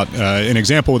talked about an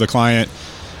example with a client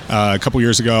a couple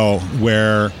years ago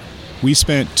where we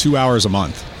spent 2 hours a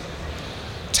month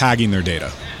tagging their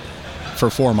data for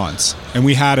 4 months, and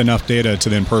we had enough data to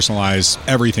then personalize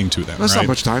everything to them. That's not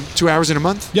much time. 2 hours in a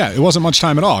month? Yeah, it wasn't much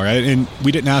time at all, right? And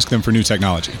we didn't ask them for new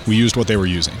technology. We used what they were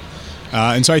using.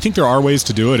 And so I think there are ways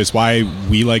to do it. It's why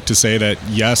we like to say that,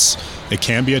 yes, it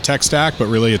can be a tech stack, but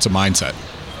really it's a mindset.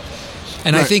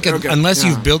 And I think unless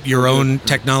you've built your own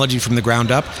technology from the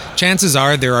ground up, chances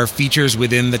are there are features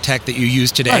within the tech that you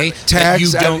use today that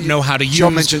you don't know how to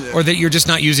use, or that you're just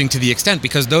not using to the extent,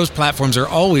 because those platforms are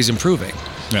always improving.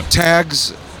 Yeah.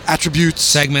 Tags, attributes,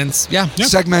 segments.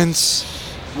 Segments.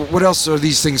 What else are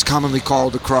these things commonly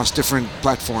called across different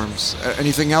platforms?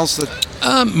 Anything else that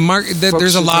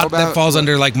there's a lot that falls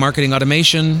under like marketing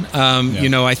automation.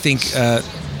 I think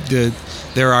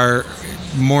there are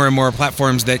more and more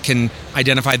platforms that can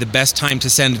identify the best time to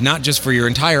send, not just for your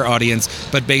entire audience,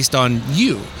 but based on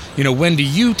you. When do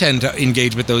you tend to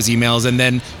engage with those emails? And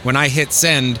then when I hit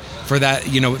send for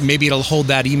that, maybe it'll hold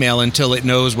that email until it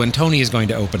knows when Tony is going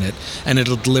to open it, and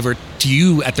it'll deliver to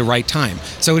you at the right time.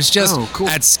 So it's just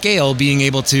at scale being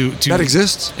able to... That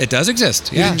exists? It does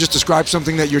exist, You didn't just describe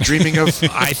something that you're dreaming of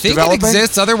I think developing? It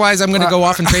exists. Otherwise, I'm going to go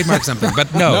off and trademark something.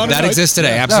 But no, that exists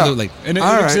today. Absolutely. No. And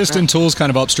it exists in tools kind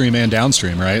of upstream and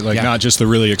downstream, right? Like not just the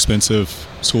really expensive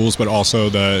tools, but also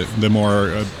the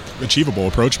more... achievable,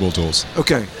 approachable tools.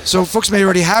 Okay, so folks may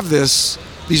already have these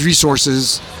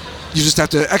resources. You just have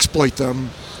to exploit them.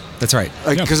 That's right.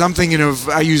 Because I'm thinking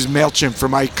I use MailChimp for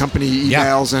my company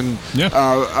emails and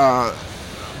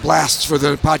blasts for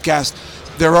the podcast.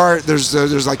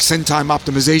 There's like send time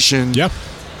optimization. Yeah.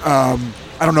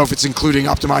 I don't know if it's including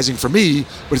optimizing for me,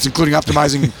 but it's including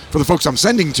optimizing for the folks I'm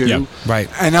sending to. Yeah, right.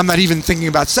 And I'm not even thinking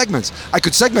about segments. I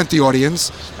could segment the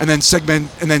audience and then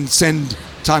send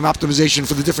time optimization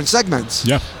for the different segments.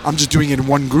 Yeah. I'm just doing it in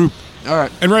one group. All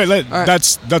right. And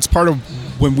that's part of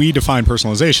when we define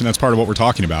personalization, that's part of what we're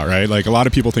talking about, right? Like a lot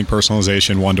of people think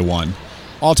personalization one-to-one.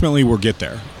 Ultimately, we'll get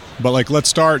there. But like let's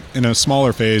start in a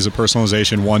smaller phase of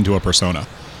personalization, one to a persona,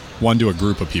 one to a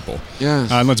group of people.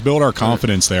 Yes. And let's build our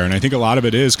confidence there. And I think a lot of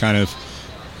it is kind of,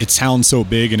 it sounds so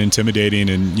big and intimidating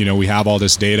and, we have all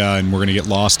this data and we're going to get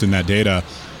lost in that data.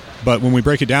 But when we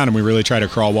break it down and we really try to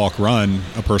crawl, walk, run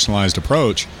a personalized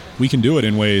approach, we can do it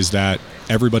in ways that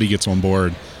everybody gets on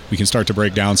board. We can start to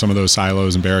break down some of those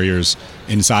silos and barriers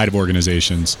inside of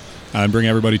organizations and bring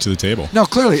everybody to the table. No,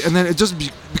 clearly. And then it does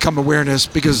become awareness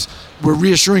because we're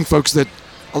reassuring folks that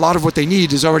a lot of what they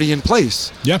need is already in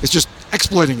place. Yeah. It's just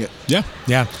exploiting it. Yeah.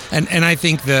 Yeah. And I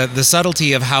think the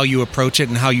subtlety of how you approach it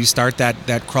and how you start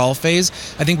that crawl phase,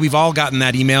 I think we've all gotten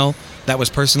that email that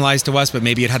was personalized to us, but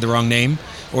maybe it had the wrong name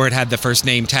or it had the first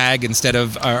name tag instead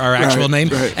of our actual name.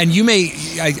 Right. And you may,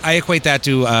 I equate that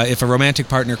to if a romantic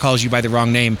partner calls you by the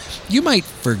wrong name, you might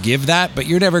forgive that, but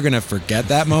you're never going to forget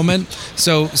that moment.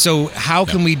 So how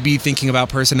can we be thinking about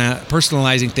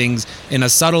personalizing things in a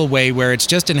subtle way where it's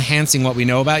just enhancing what we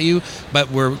know about you,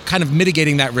 but we're kind of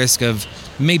mitigating that risk of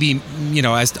maybe,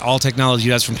 as all technology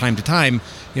does from time to time,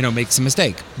 makes a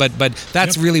mistake. But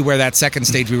that's really where that second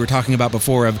stage we were talking about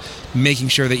before of making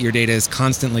sure that your data is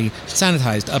constantly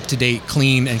sanitized, up to date,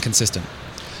 clean, and consistent.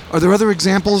 Are there other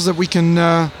examples that we can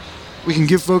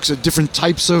give folks of different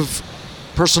types of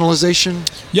personalization?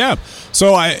 Yeah.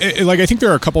 So I think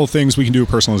there are a couple of things we can do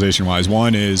personalization wise.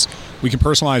 One is we can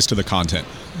personalize to the content.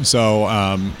 So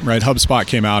HubSpot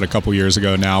came out a couple years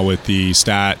ago now with the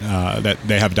stat that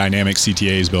they have dynamic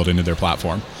CTAs built into their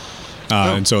platform.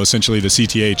 And so essentially the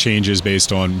CTA changes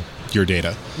based on your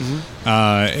data. Mm-hmm.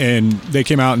 And they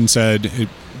came out and said it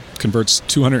converts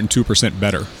 202%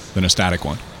 better than a static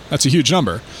one. That's a huge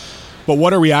number. But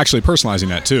what are we actually personalizing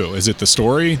that to? Is it the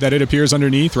story that it appears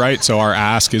underneath, right? So our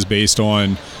ask is based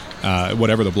on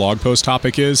whatever the blog post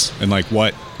topic is and like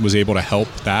what was able to help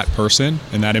that person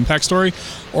in that impact story?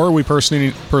 Or are we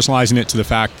personalizing it to the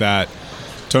fact that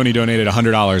Tony donated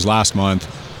 $100 last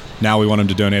month, now we want him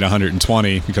to donate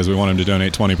 $120 because we want him to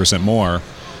donate 20% more.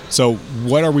 So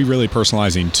what are we really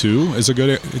personalizing to is a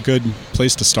good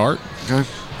place to start. Okay.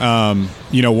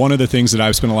 One of the things that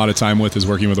I've spent a lot of time with is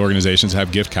working with organizations that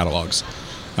have gift catalogs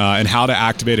and how to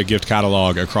activate a gift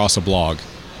catalog across a blog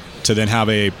to then have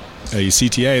a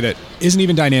CTA that isn't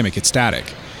even dynamic, it's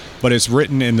static, but it's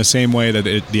written in the same way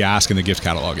that the ask in the gift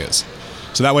catalog is.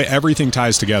 So that way everything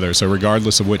ties together. So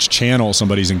regardless of which channel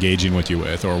somebody's engaging with you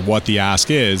with or what the ask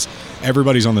is,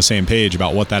 everybody's on the same page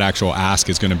about what that actual ask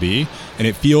is going to be. And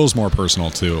it feels more personal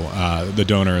to the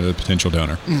donor or the potential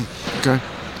donor. Okay.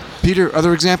 Peter,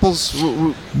 other examples?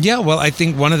 Yeah, well, I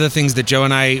think one of the things that Joe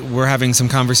and I were having some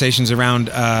conversations around,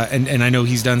 and I know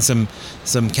he's done some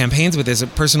campaigns with this,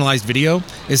 personalized video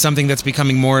is something that's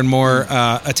becoming more and more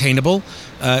attainable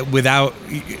without,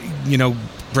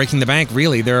 breaking the bank,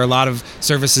 really. There are a lot of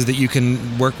services that you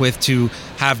can work with to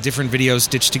have different videos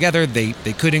stitched together. They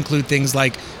could include things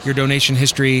like your donation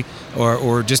history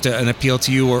or just an appeal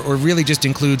to you, or really just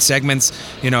include segments,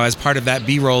 as part of that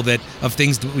B-roll of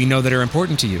things that we know that are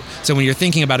important to you. So when you're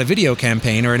thinking about a video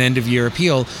campaign or an end-of-year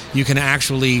appeal, you can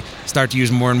actually start to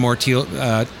use more and more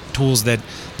tools that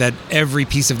every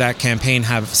piece of that campaign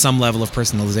have some level of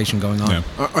personalization going on. Yeah.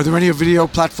 Are there any video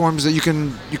platforms that you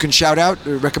can shout out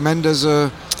or recommend as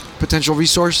a potential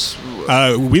resource?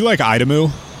 We like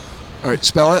Idomoo. All right,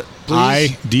 spell it,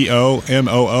 please.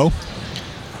 IDOMOO.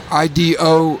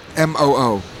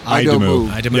 IDOMOO.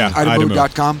 Idomoo. Yeah,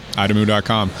 Idomoo.com.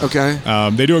 Idomoo.com. Okay.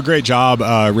 They do a great job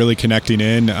really connecting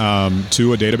in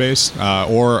to a database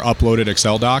or uploaded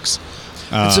Excel docs.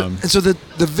 And so the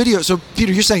video. So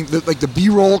Peter, you're saying that the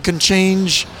B-roll can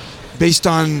change based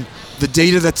on the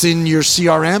data that's in your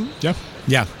CRM?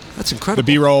 Yeah. That's incredible.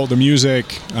 The B-roll, the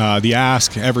music, the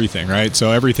ask, everything, right?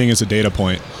 So everything is a data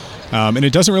point, and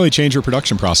it doesn't really change your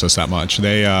production process that much.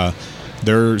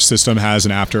 Their system has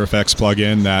an After Effects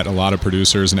plugin that a lot of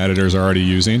producers and editors are already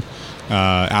using,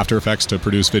 After Effects to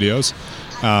produce videos.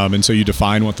 And so you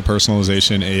define what the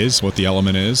personalization is, what the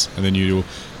element is, and then you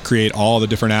create all the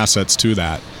different assets to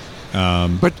that.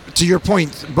 But to your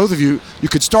point, both of you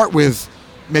could start with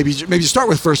maybe start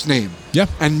with first name. Yeah.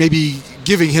 And maybe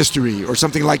giving history or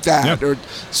something like that. Yeah. Or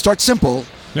start simple.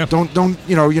 Yeah. Don't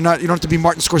you don't have to be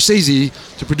Martin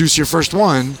Scorsese to produce your first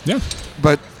one. Yeah.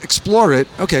 But explore it.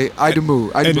 Okay,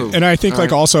 Idomoo. And I think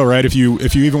also, right, if you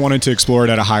even wanted to explore it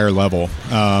at a higher level,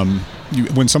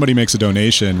 when somebody makes a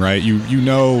donation, right, you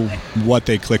know what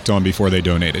they clicked on before they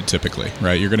donated typically,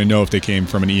 right? You're going to know if they came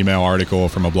from an email article,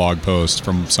 from a blog post,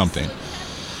 from something.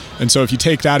 And so if you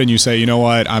take that and you say, you know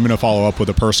what, I'm going to follow up with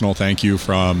a personal thank you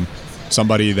from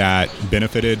somebody that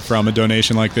benefited from a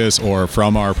donation like this, or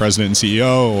from our president and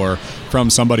CEO, or from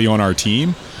somebody on our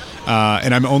team,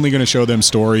 and I'm only going to show them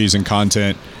stories and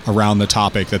content around the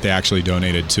topic that they actually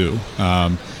donated to.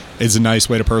 Is a nice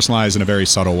way to personalize in a very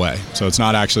subtle way. So it's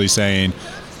not actually saying,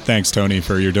 thanks, Tony,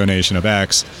 for your donation of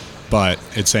X, but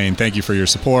it's saying thank you for your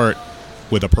support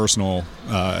with a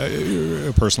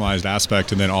personalized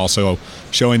aspect, and then also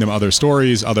showing them other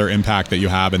stories, other impact that you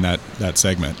have in that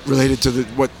segment. Related to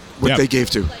what they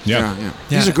gave to. Yeah.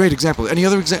 These are great examples. Any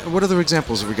other what other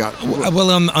examples have we got?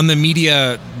 Well, on the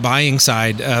media buying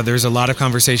side, there's a lot of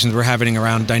conversations we're having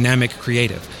around dynamic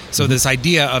creative. So this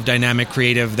idea of dynamic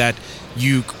creative that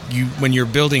you when you're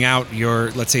building out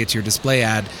your, let's say it's your display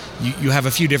ad, you have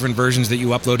a few different versions that you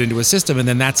upload into a system, and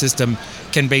then that system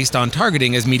can, based on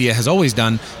targeting, as media has always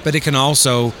done, but it can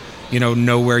also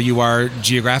know where you are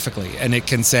geographically, and it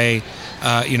can say,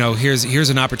 here's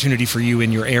an opportunity for you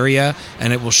in your area,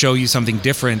 and it will show you something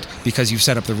different because you've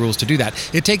set up the rules to do that.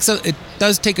 It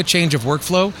does take a change of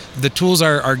workflow. The tools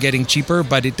are getting cheaper,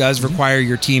 but it does require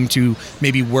your team to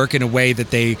maybe work in a way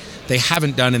that they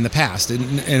haven't done in the past,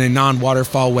 in a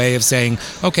non-waterfall way of saying,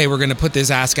 okay, we're going to put this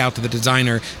ask out to the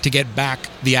designer to get back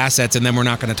the assets, and then we're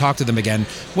not going to talk to them again.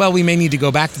 Well, we may need to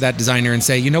go back to that designer and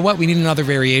say, you know what, we need another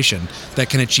variation that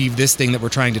can achieve this thing that we're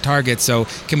trying to target, so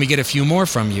can we get a few more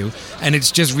from you? And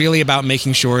it's just really about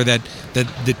making sure that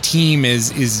the team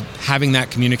is having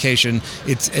that communication.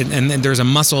 And there's a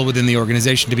muscle within the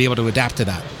organization to be able to adapt to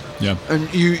that. Yeah.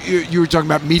 And you were talking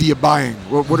about media buying.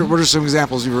 What are some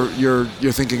examples you're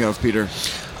thinking of, Peter?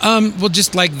 Well,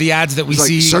 just like the ads that we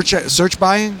see. Search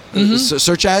buying? Mm-hmm.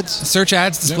 Search ads? Search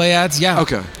ads, display ads, yeah.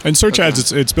 Okay. And search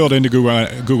ads, it's built into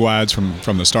Google Ads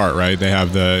from the start, right? They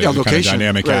have the kind of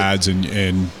dynamic ads, and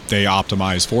they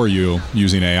optimize for you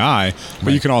using AI,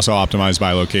 but you can also optimize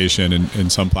by location,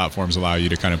 and some platforms allow you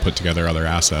to kind of put together other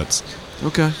assets.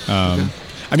 Okay.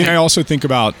 I mean, I also think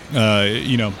about,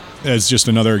 as just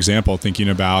another example, thinking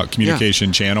about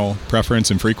communication channel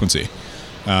preference and frequency.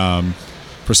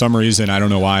 For some reason, I don't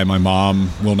know why, my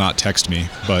mom will not text me,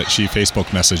 but she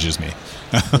Facebook messages me.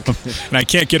 And I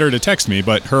can't get her to text me,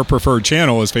 but her preferred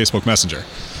channel is Facebook Messenger.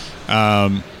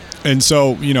 And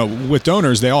so, with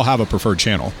donors, they all have a preferred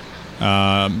channel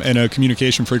and a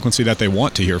communication frequency that they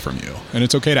want to hear from you. And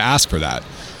it's okay to ask for that.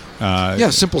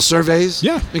 Simple surveys.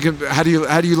 Yeah. How do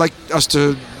you like us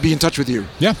to be in touch with you?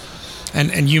 Yeah.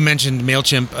 And you mentioned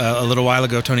MailChimp a little while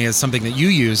ago, Tony, as something that you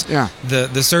use. Yeah.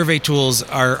 The survey tools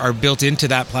are built into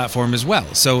that platform as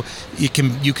well. So you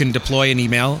can deploy an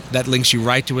email that links you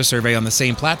right to a survey on the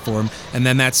same platform, and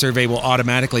then that survey will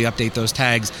automatically update those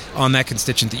tags on that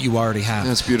constituent that you already have.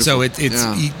 That's beautiful. So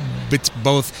it's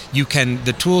both.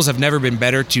 The tools have never been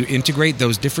better to integrate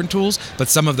those different tools, but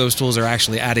some of those tools are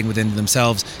actually adding within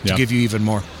themselves to give you even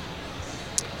more.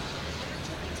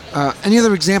 Any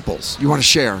other examples you want to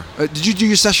share? Did you do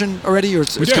your session already, or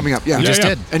it's coming up? Yeah, we just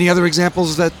did. Any other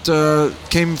examples that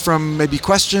came from maybe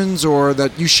questions or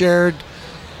that you shared?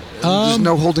 There's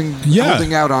no holding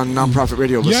out on nonprofit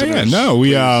radio listeners. No,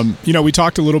 we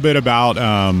talked a little bit about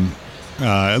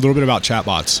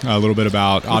chatbots, a little bit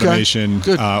about automation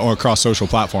or across social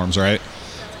platforms, right?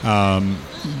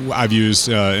 I've used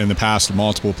in the past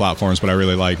multiple platforms, but I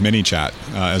really like ManyChat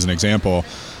as an example,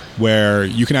 where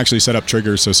you can actually set up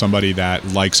triggers so somebody that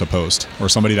likes a post or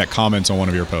somebody that comments on one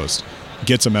of your posts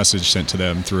gets a message sent to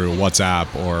them through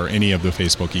WhatsApp or any of the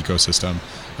Facebook ecosystem,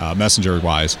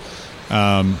 messenger-wise.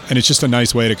 And it's just a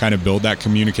nice way to kind of build that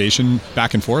communication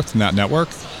back and forth in that network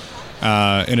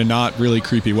in a not really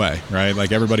creepy way, right?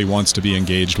 Like everybody wants to be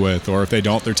engaged with, or if they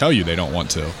don't, they tell you they don't want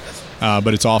to.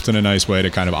 But it's often a nice way to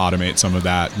kind of automate some of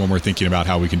that when we're thinking about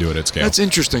how we can do it at scale. That's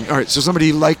interesting. All right, so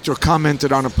somebody liked or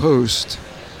commented on a post.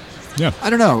 Yeah. I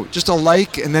don't know, just a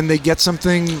like, and then they get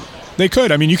something. They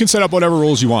could. I mean, you can set up whatever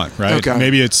rules you want, right? Okay.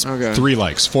 Maybe it's 3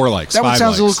 likes, 4 likes, that 5 one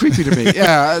sounds likes. a little creepy to me.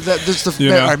 Yeah, that's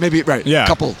the all right, maybe right. Yeah. A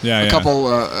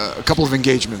couple of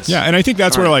engagements. Yeah, and I think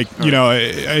that's where I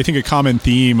think a common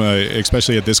theme,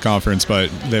 especially at this conference, but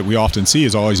that we often see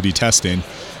is always be testing,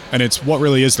 and it's what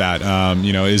really is that?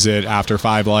 Is it after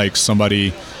 5 likes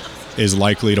somebody is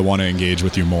likely to want to engage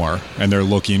with you more and they're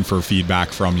looking for feedback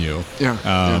from you?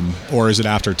 Or is it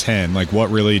after 10? Like, what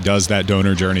really does that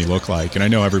donor journey look like? And I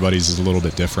know everybody's is a little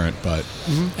bit different, but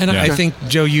I think,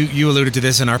 Joe, you alluded to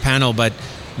this in our panel, but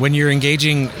when you're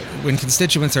engaging, when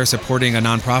constituents are supporting a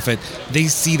nonprofit, they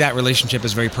see that relationship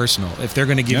as very personal. If they're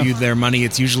going to give you their money,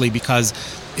 it's usually because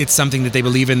it's something that they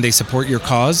believe in, they support your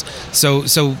cause.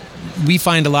 So we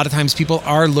find a lot of times people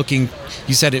are looking,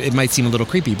 you said it might seem a little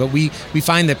creepy, but we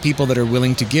find that people that are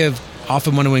willing to give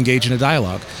often want to engage in a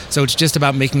dialogue. So it's just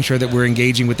about making sure that we're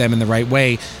engaging with them in the right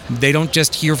way. They don't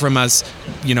just hear from us,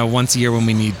 once a year when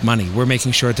we need money. We're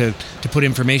making sure to put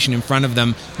information in front of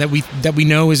them that we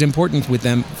know is important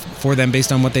for them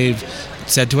based on what they've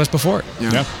said to us before.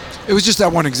 Yeah. It was just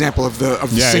that one example of the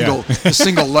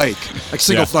single like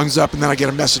thumbs up, and then I get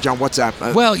a message on WhatsApp.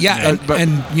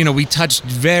 And we touched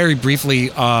very briefly,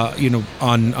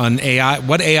 on AI,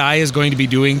 what AI is going to be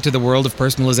doing to the world of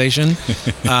personalization.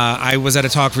 I was at a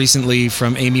talk recently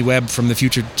from Amy Webb from the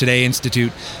Future Today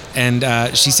Institute,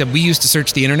 and she said we used to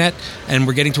search the internet, and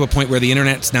we're getting to a point where the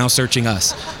internet's now searching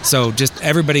us. So just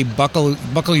everybody buckle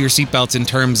your seatbelts in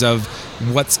terms of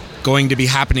what's going to be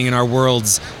happening in our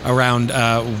worlds around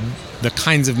the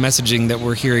kinds of messaging that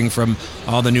we're hearing from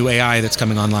all the new AI that's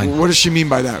coming online. What does she mean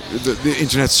by that? The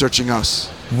internet's searching us?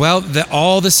 Well,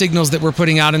 all the signals that we're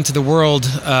putting out into the world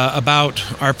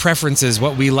about our preferences,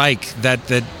 what we like,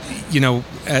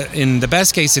 in the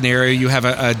best case scenario, you have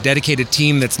a dedicated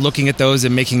team that's looking at those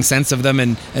and making sense of them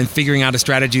and figuring out a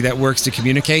strategy that works to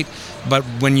communicate. But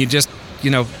when you just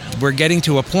we're getting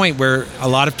to a point where a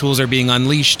lot of tools are being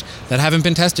unleashed that haven't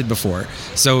been tested before.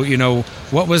 So,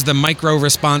 what was the micro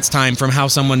response time from how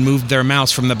someone moved their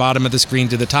mouse from the bottom of the screen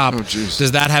to the top?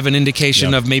 Does that have an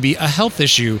indication of maybe a health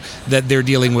issue that they're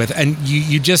dealing with? And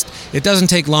it doesn't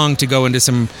take long to go into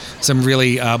some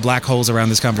really black holes around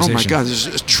this conversation. Oh my God,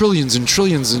 there's trillions and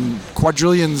trillions and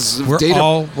quadrillions of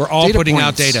data. We're all data putting points.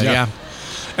 out data, yeah.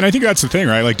 And I think that's the thing,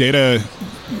 right? Like data,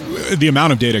 the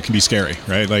amount of data can be scary,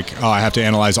 right? Like, I have to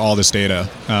analyze all this data.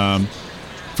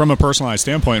 From a personalized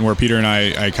standpoint, where Peter and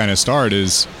I kind of start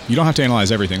is, you don't have to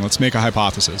analyze everything. Let's make a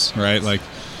hypothesis, right? Like,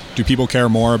 do people care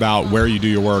more about where you do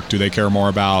your work? Do they care more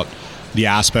about the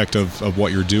aspect of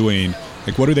what you're doing?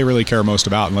 Like, what do they really care most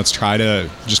about? And let's try to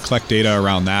just collect data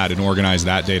around that and organize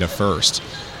that data first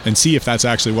and see if that's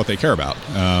actually what they care about,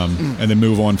 and then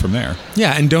move on from there.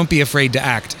 Yeah, and don't be afraid to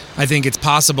act. I think it's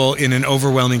possible in an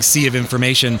overwhelming sea of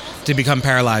information to become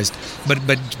paralyzed, but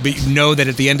know that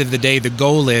at the end of the day, the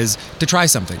goal is to try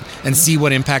something and see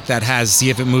what impact that has,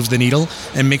 see if it moves the needle,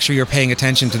 and make sure you're paying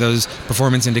attention to those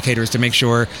performance indicators to make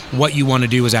sure what you want to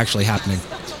do is actually happening.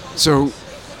 So,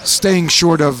 staying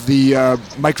short of the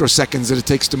microseconds that it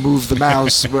takes to move the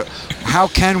mouse, how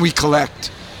can we collect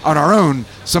on our own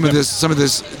some of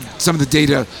the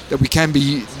data that we can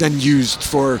be then used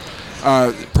for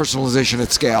personalization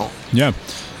at scale? Yeah.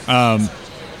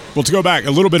 Well, to go back a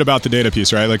little bit about the data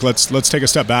piece, right? Like, let's take a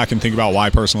step back and think about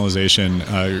why personalization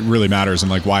really matters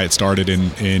and like why it started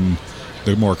in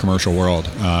the more commercial world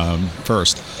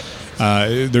first.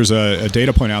 There's a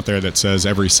data point out there that says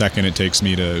every second it takes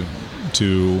me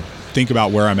to think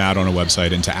about where I'm at on a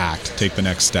website and to act, take the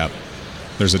next step.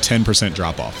 There's a 10%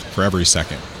 drop off for every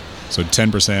second. So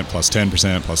 10% plus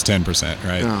 10% plus 10%,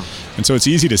 right? Yeah. And so it's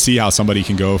easy to see how somebody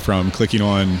can go from clicking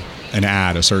on an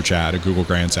ad, a search ad, a Google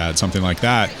Grants ad, something like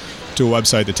that, to a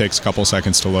website that takes a couple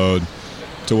seconds to load,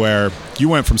 to where you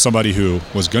went from somebody who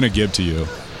was going to give to you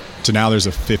to now there's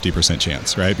a 50%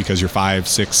 chance, right? Because you're 5,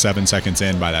 6, 7 seconds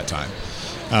in by that time.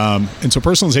 And so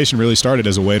personalization really started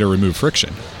as a way to remove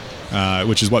friction,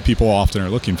 which is what people often are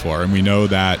looking for. And we know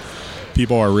that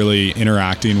people are really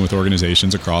interacting with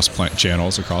organizations across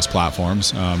channels, across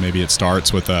platforms. Maybe it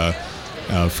starts with a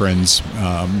friend's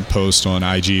post on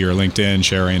IG or LinkedIn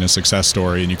sharing a success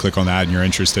story, and you click on that and you're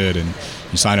interested, and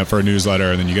you sign up for a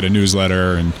newsletter, and then you get a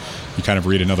newsletter, and you kind of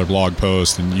read another blog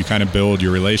post, and you kind of build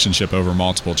your relationship over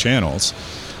multiple channels.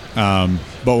 But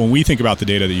when we think about the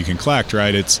data that you can collect,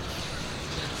 right, it's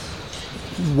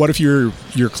what if you're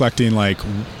collecting like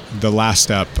the last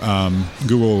step.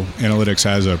 Google Analytics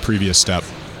has a previous step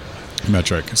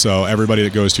metric. So everybody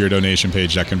that goes to your donation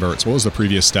page that converts, what was the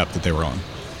previous step that they were on?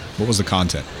 What was the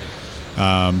content?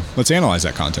 Let's analyze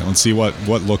that content. Let's see what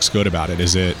looks good about it.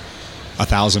 Is it a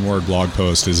 1,000-word blog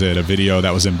post? Is it a video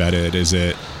that was embedded? Is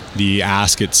it the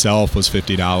ask itself was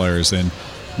 $50 and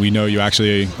we know you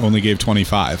actually only gave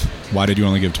 25? Why did you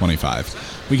only give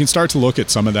 25? We can start to look at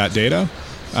some of that data.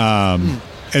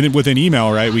 And within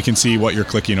email, right, we can see what you're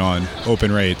clicking on,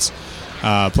 open rates.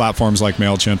 Platforms like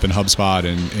MailChimp and HubSpot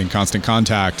and Constant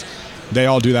Contact, they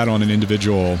all do that on an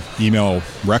individual email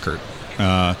record.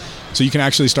 So you can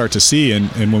actually start to see,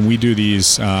 and when we do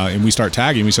these and we start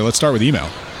tagging, we say, let's start with email,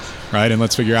 right? And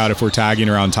let's figure out if we're tagging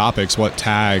around topics, what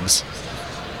tags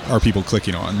are people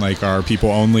clicking on? Like, are people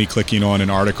only clicking on an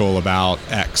article about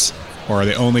X? Or are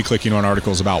they only clicking on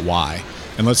articles about Y?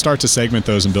 And let's start to segment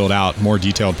those and build out more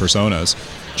detailed personas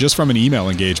just from an email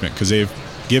engagement, because they've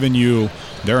given you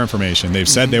their information. They've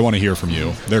said they want to hear from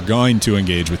you. They're going to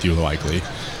engage with you likely.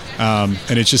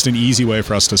 And it's just an easy way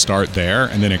for us to start there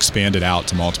and then expand it out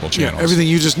to multiple channels. Yeah, everything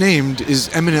you just named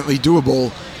is eminently doable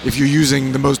if you're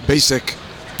using the most basic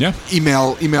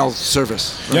email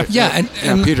service. Right? Yeah,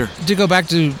 and Peter. To go back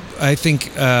to, I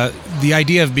think, the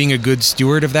idea of being a good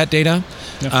steward of that data,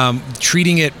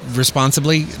 treating it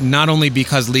responsibly, not only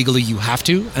because legally you have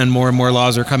to, and more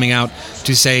laws are coming out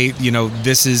to say,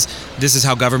 this is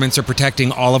how governments are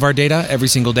protecting all of our data every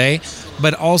single day,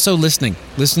 but also listening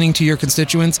to your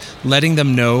constituents, letting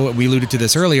them know, we alluded to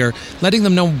this earlier, letting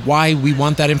them know why we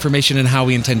want that information and how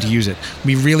we intend to use it.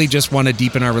 We really just want to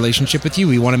deepen our relationship with you.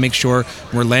 We want to make sure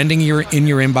we're landing in your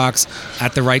inbox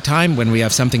at the right time when we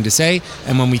have something to say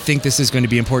and when we think this is going to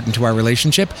be important to our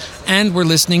relationship, and we're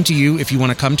listening to you if you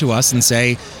want to come to us and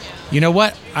say, you know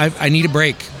what, I need a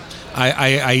break.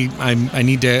 I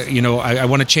need to, I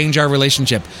want to change our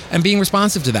relationship, and being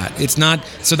responsive to that. It's not,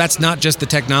 so that's not just the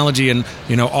technology and,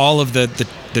 all of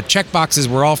the check boxes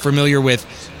we're all familiar with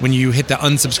when you hit the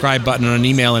unsubscribe button on an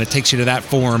email and it takes you to that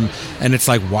form and it's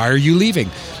like, why are you leaving?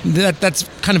 That's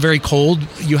kind of very cold.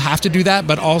 You have to do that,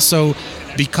 but also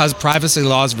because privacy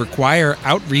laws require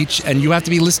outreach, and you have to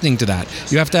be listening to that.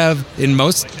 You have to have, in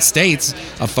most states,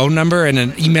 a phone number and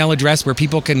an email address where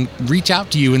people can reach out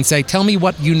to you and say, tell me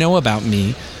what you know about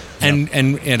me. And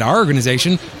at our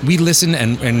organization, we listen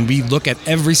and we look at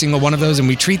every single one of those, and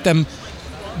we treat them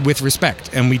with respect,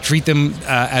 and we treat them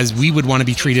as we would want to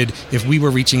be treated if we were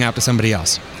reaching out to somebody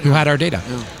else who had our data.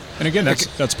 Yeah. And again,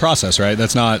 that's process, right?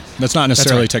 That's not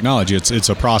necessarily technology. It's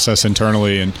a process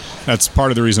internally, and that's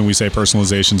part of the reason we say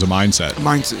personalization is a mindset.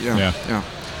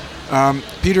 Yeah.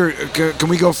 Peter, can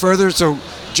we go further? So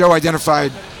Joe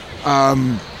identified,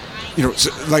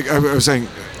 like I was saying,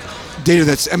 data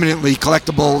that's eminently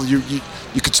collectible.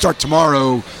 You could start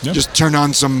tomorrow, just turn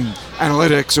on some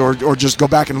analytics, or just go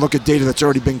back and look at data that's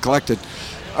already been collected.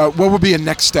 What would be a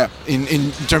next step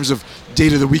in terms of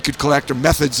data that we could collect, or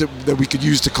methods that we could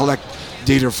use to collect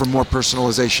data for more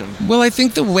personalization? Well, I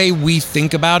think the way we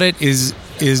think about it is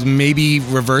maybe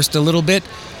reversed a little bit.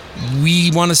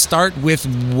 We want to start with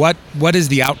what is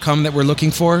the outcome that we're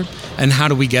looking for, and how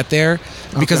do we get there?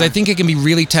 Because I think it can be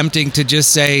really tempting to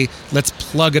just say, let's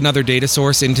plug another data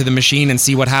source into the machine and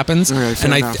see what happens.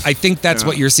 And I think that's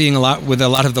what you're seeing a lot with a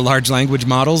lot of the large language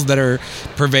models that are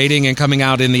pervading and coming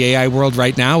out in the AI world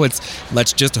right now. It's,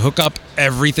 let's just hook up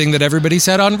everything that everybody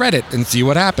said on Reddit and see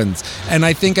what happens. And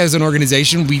I think as an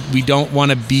organization, we don't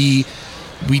want to be,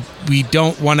 we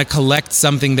don't want to collect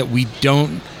something that we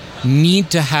don't need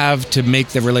to have to make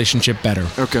the relationship better.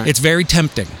 It's very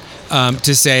tempting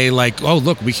to say, like, oh,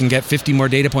 look, we can get 50 more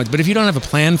data points. But if you don't have a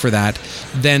plan for that,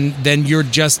 then you're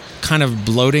just kind of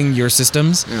bloating your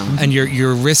systems, and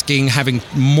you're risking having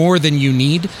more than you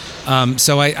need.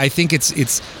 So I think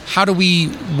it's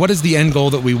what is the end goal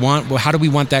that we want? Well, how do we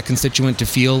want that constituent to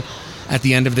feel at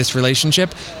the end of this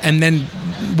relationship? And then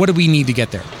what do we need to get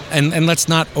there? And let's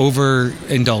not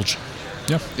overindulge.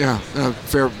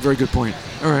 Fair, very good point.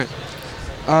 All right.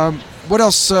 What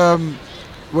else?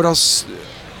 What else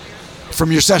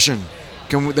from your session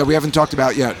that we haven't talked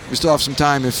about yet? We still have some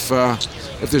time if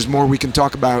there's more we can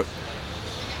talk about.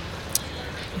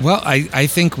 Well, I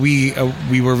think we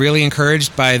were really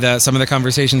encouraged by some of the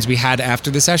conversations we had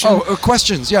after the session.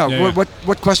 Questions. Yeah.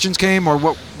 What questions came, or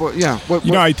what?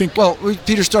 I think. Well,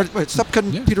 Peter started. Wait, stop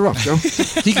cutting Peter off, Joe.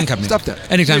 He can come in. Stop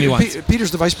that. Anytime he wants. Peter's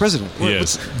the vice president.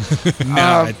 Yes.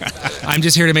 I'm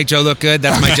just here to make Joe look good.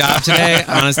 That's my job today.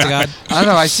 Honest to God. I don't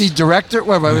know. I see director.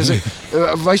 What was it?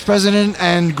 Vice president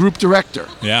and group director.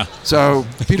 Yeah. So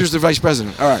Peter's the vice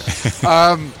president. All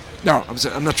right. No,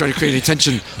 I'm not trying to create any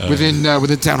tension within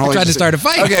town hall. Trying to start a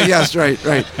fight. Okay, yes, right.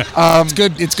 It's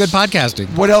good. It's good podcasting.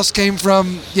 What else came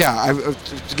from? Yeah,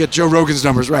 to get Joe Rogan's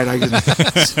numbers right, I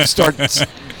can start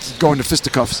going to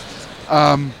fisticuffs.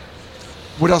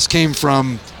 What else came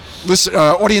from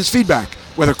audience feedback?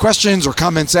 Whether questions or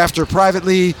comments after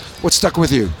privately, what stuck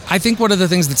with you? I think one of the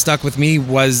things that stuck with me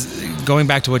was going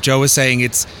back to what Joe was saying.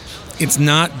 It's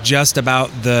not just about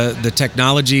the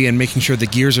technology and making sure the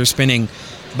gears are spinning.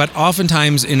 But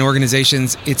oftentimes in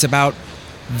organizations, it's about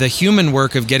the human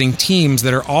work of getting teams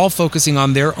that are all focusing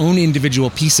on their own individual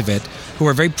piece of it, who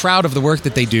are very proud of the work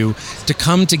that they do, to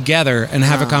come together and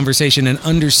have a conversation and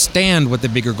understand what the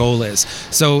bigger goal is.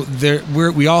 So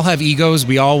we all have egos.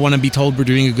 We all want to be told we're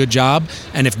doing a good job.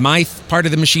 And if my part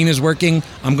of the machine is working,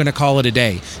 I'm going to call it a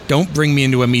day. Don't bring me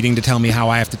into a meeting to tell me how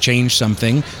I have to change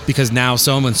something because now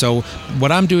so-and-so,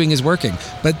 what I'm doing is working.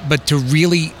 But to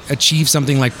really achieve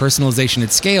something like personalization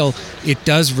at scale, it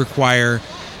does require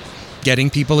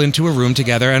getting people into a room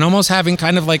together and almost having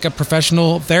kind of like a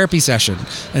professional therapy session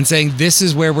and saying, this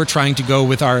is where we're trying to go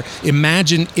with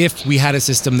imagine if we had a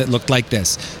system that looked like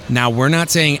this. Now, we're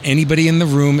not saying anybody in the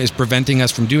room is preventing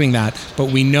us from doing that, but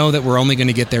we know that we're only going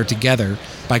to get there together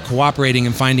by cooperating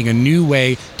and finding a new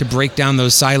way to break down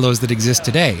those silos that exist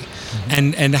today.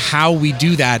 Mm-hmm. And how we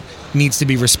do that needs to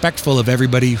be respectful of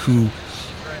everybody who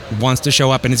wants to show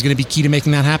up, and it's going to be key to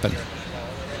making that happen.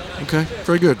 Okay,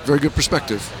 very good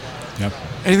perspective. Yep.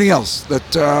 Anything else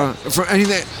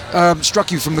that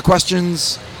struck you from the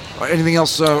questions? Or anything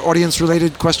else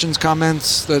audience-related questions,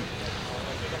 comments that?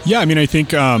 Yeah, I mean, I think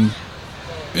there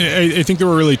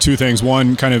were really two things.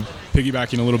 One, kind of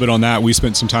piggybacking a little bit on that, we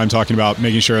spent some time talking about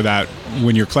making sure that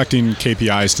when you're collecting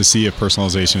KPIs to see if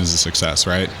personalization is a success,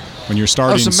 right? When you're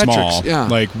starting small,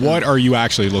 metrics, what are you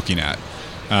actually looking at?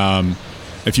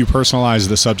 If you personalize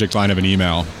the subject line of an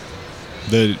email,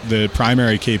 the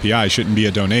primary KPI shouldn't be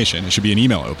a donation. It should be an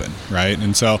email open, right?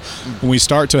 And so when we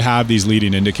start to have these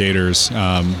leading indicators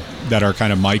that are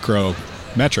kind of micro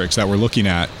metrics that we're looking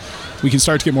at, we can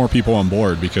start to get more people on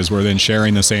board because we're then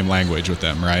sharing the same language with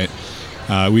them, right?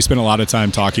 We spend a lot of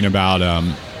time talking about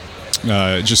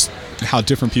just how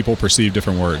different people perceive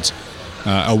different words.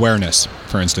 Awareness,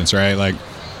 for instance, right? Like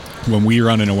when we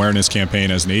run an awareness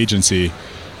campaign as an agency,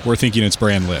 we're thinking it's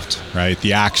brand lift, right?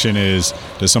 The action is,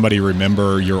 does somebody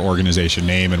remember your organization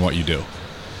name and what you do?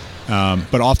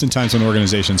 But oftentimes when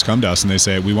organizations come to us and they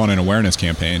say, we want an awareness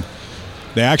campaign,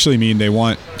 they actually mean they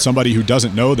want somebody who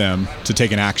doesn't know them to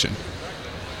take an action.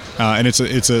 And it's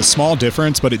a small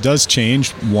difference, but it does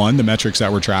change, one, the metrics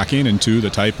that we're tracking, and two, the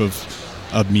type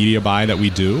of media buy that we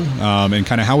do, and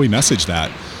kind of how we message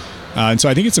that. And so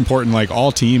I think it's important, like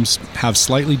all teams have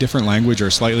slightly different language or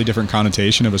slightly different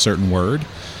connotation of a certain word.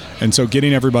 And so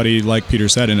getting everybody, like Peter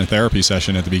said, in a therapy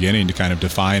session at the beginning to kind of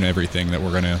define everything that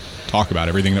we're going to talk about,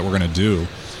 everything that we're going to do,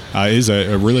 is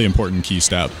a really important key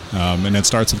step. And it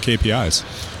starts with KPIs.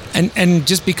 And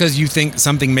just because you think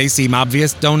something may seem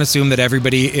obvious, don't assume that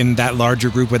everybody in that larger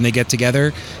group when they get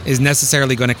together is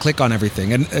necessarily going to click on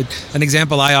everything. And an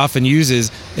example I often use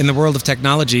is, in the world of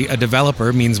technology, a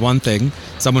developer means one thing,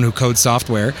 someone who codes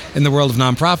software. In the world of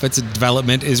nonprofits,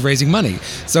 development is raising money.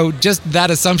 So just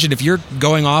that assumption, if you're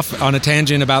going off on a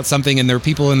tangent about something and there are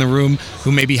people in the room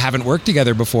who maybe haven't worked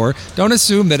together before, don't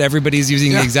assume that everybody's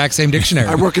using the exact same dictionary.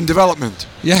 I work in development.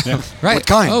 Yeah. Right. What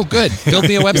kind? Oh, good. Build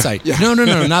me a website. No,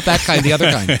 not that kind, the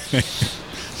other kind.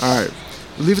 All right.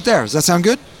 We'll leave it there. Does that sound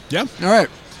good? Yeah. All right.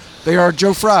 They are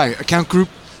Joe Fry, account group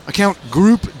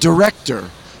director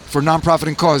for Nonprofit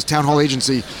and Cause Town Hall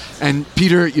Agency, and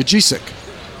Peter Yajicek,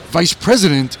 vice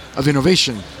president of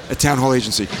innovation at Town Hall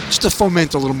Agency, just to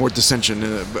foment a little more dissension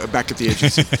back at the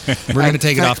agency. We're going to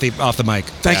take it off the mic.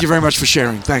 Thank you very much for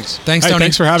sharing. Thanks. Thanks, Tony.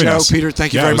 Thanks for having us. Joe, Peter,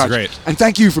 thank you very much. Great. And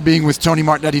thank you for being with Tony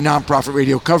Martignetti Nonprofit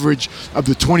Radio coverage of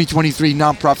the 2023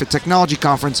 Nonprofit Technology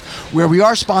Conference, where we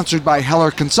are sponsored by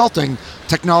Heller Consulting,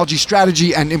 technology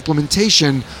strategy and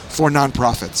implementation for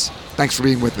nonprofits. Thanks for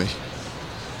being with me.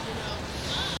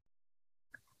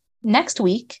 Next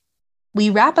week, we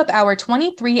wrap up our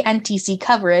 23 NTC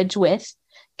coverage with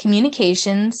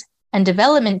communications, and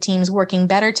development teams working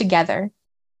better together.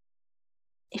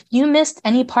 If you missed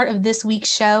any part of this week's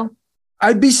show,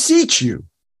 I beseech you,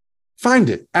 find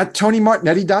it at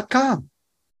TonyMartignetti.com.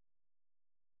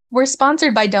 We're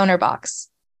sponsored by DonorBox.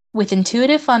 With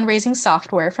intuitive fundraising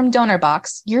software from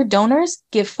DonorBox, your donors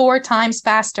give 4 times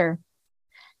faster.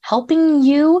 Helping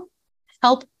you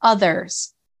help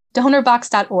others.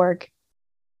 DonorBox.org.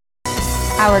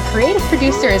 Our creative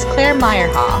producer is Claire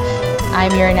Meyerhoff.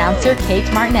 I'm your announcer, Kate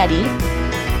Martignetti.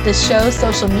 The show's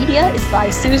social media is by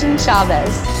Susan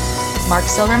Chavez. Mark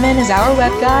Silverman is our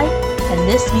web guy, and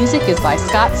this music is by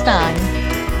Scott Stein.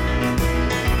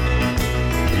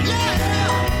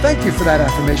 Thank you for that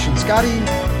affirmation, Scotty.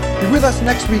 Be with us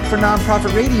next week for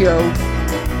Nonprofit Radio.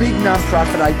 Big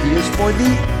nonprofit ideas for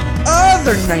the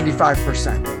other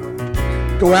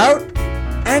 95%. Go out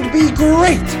and be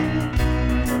great.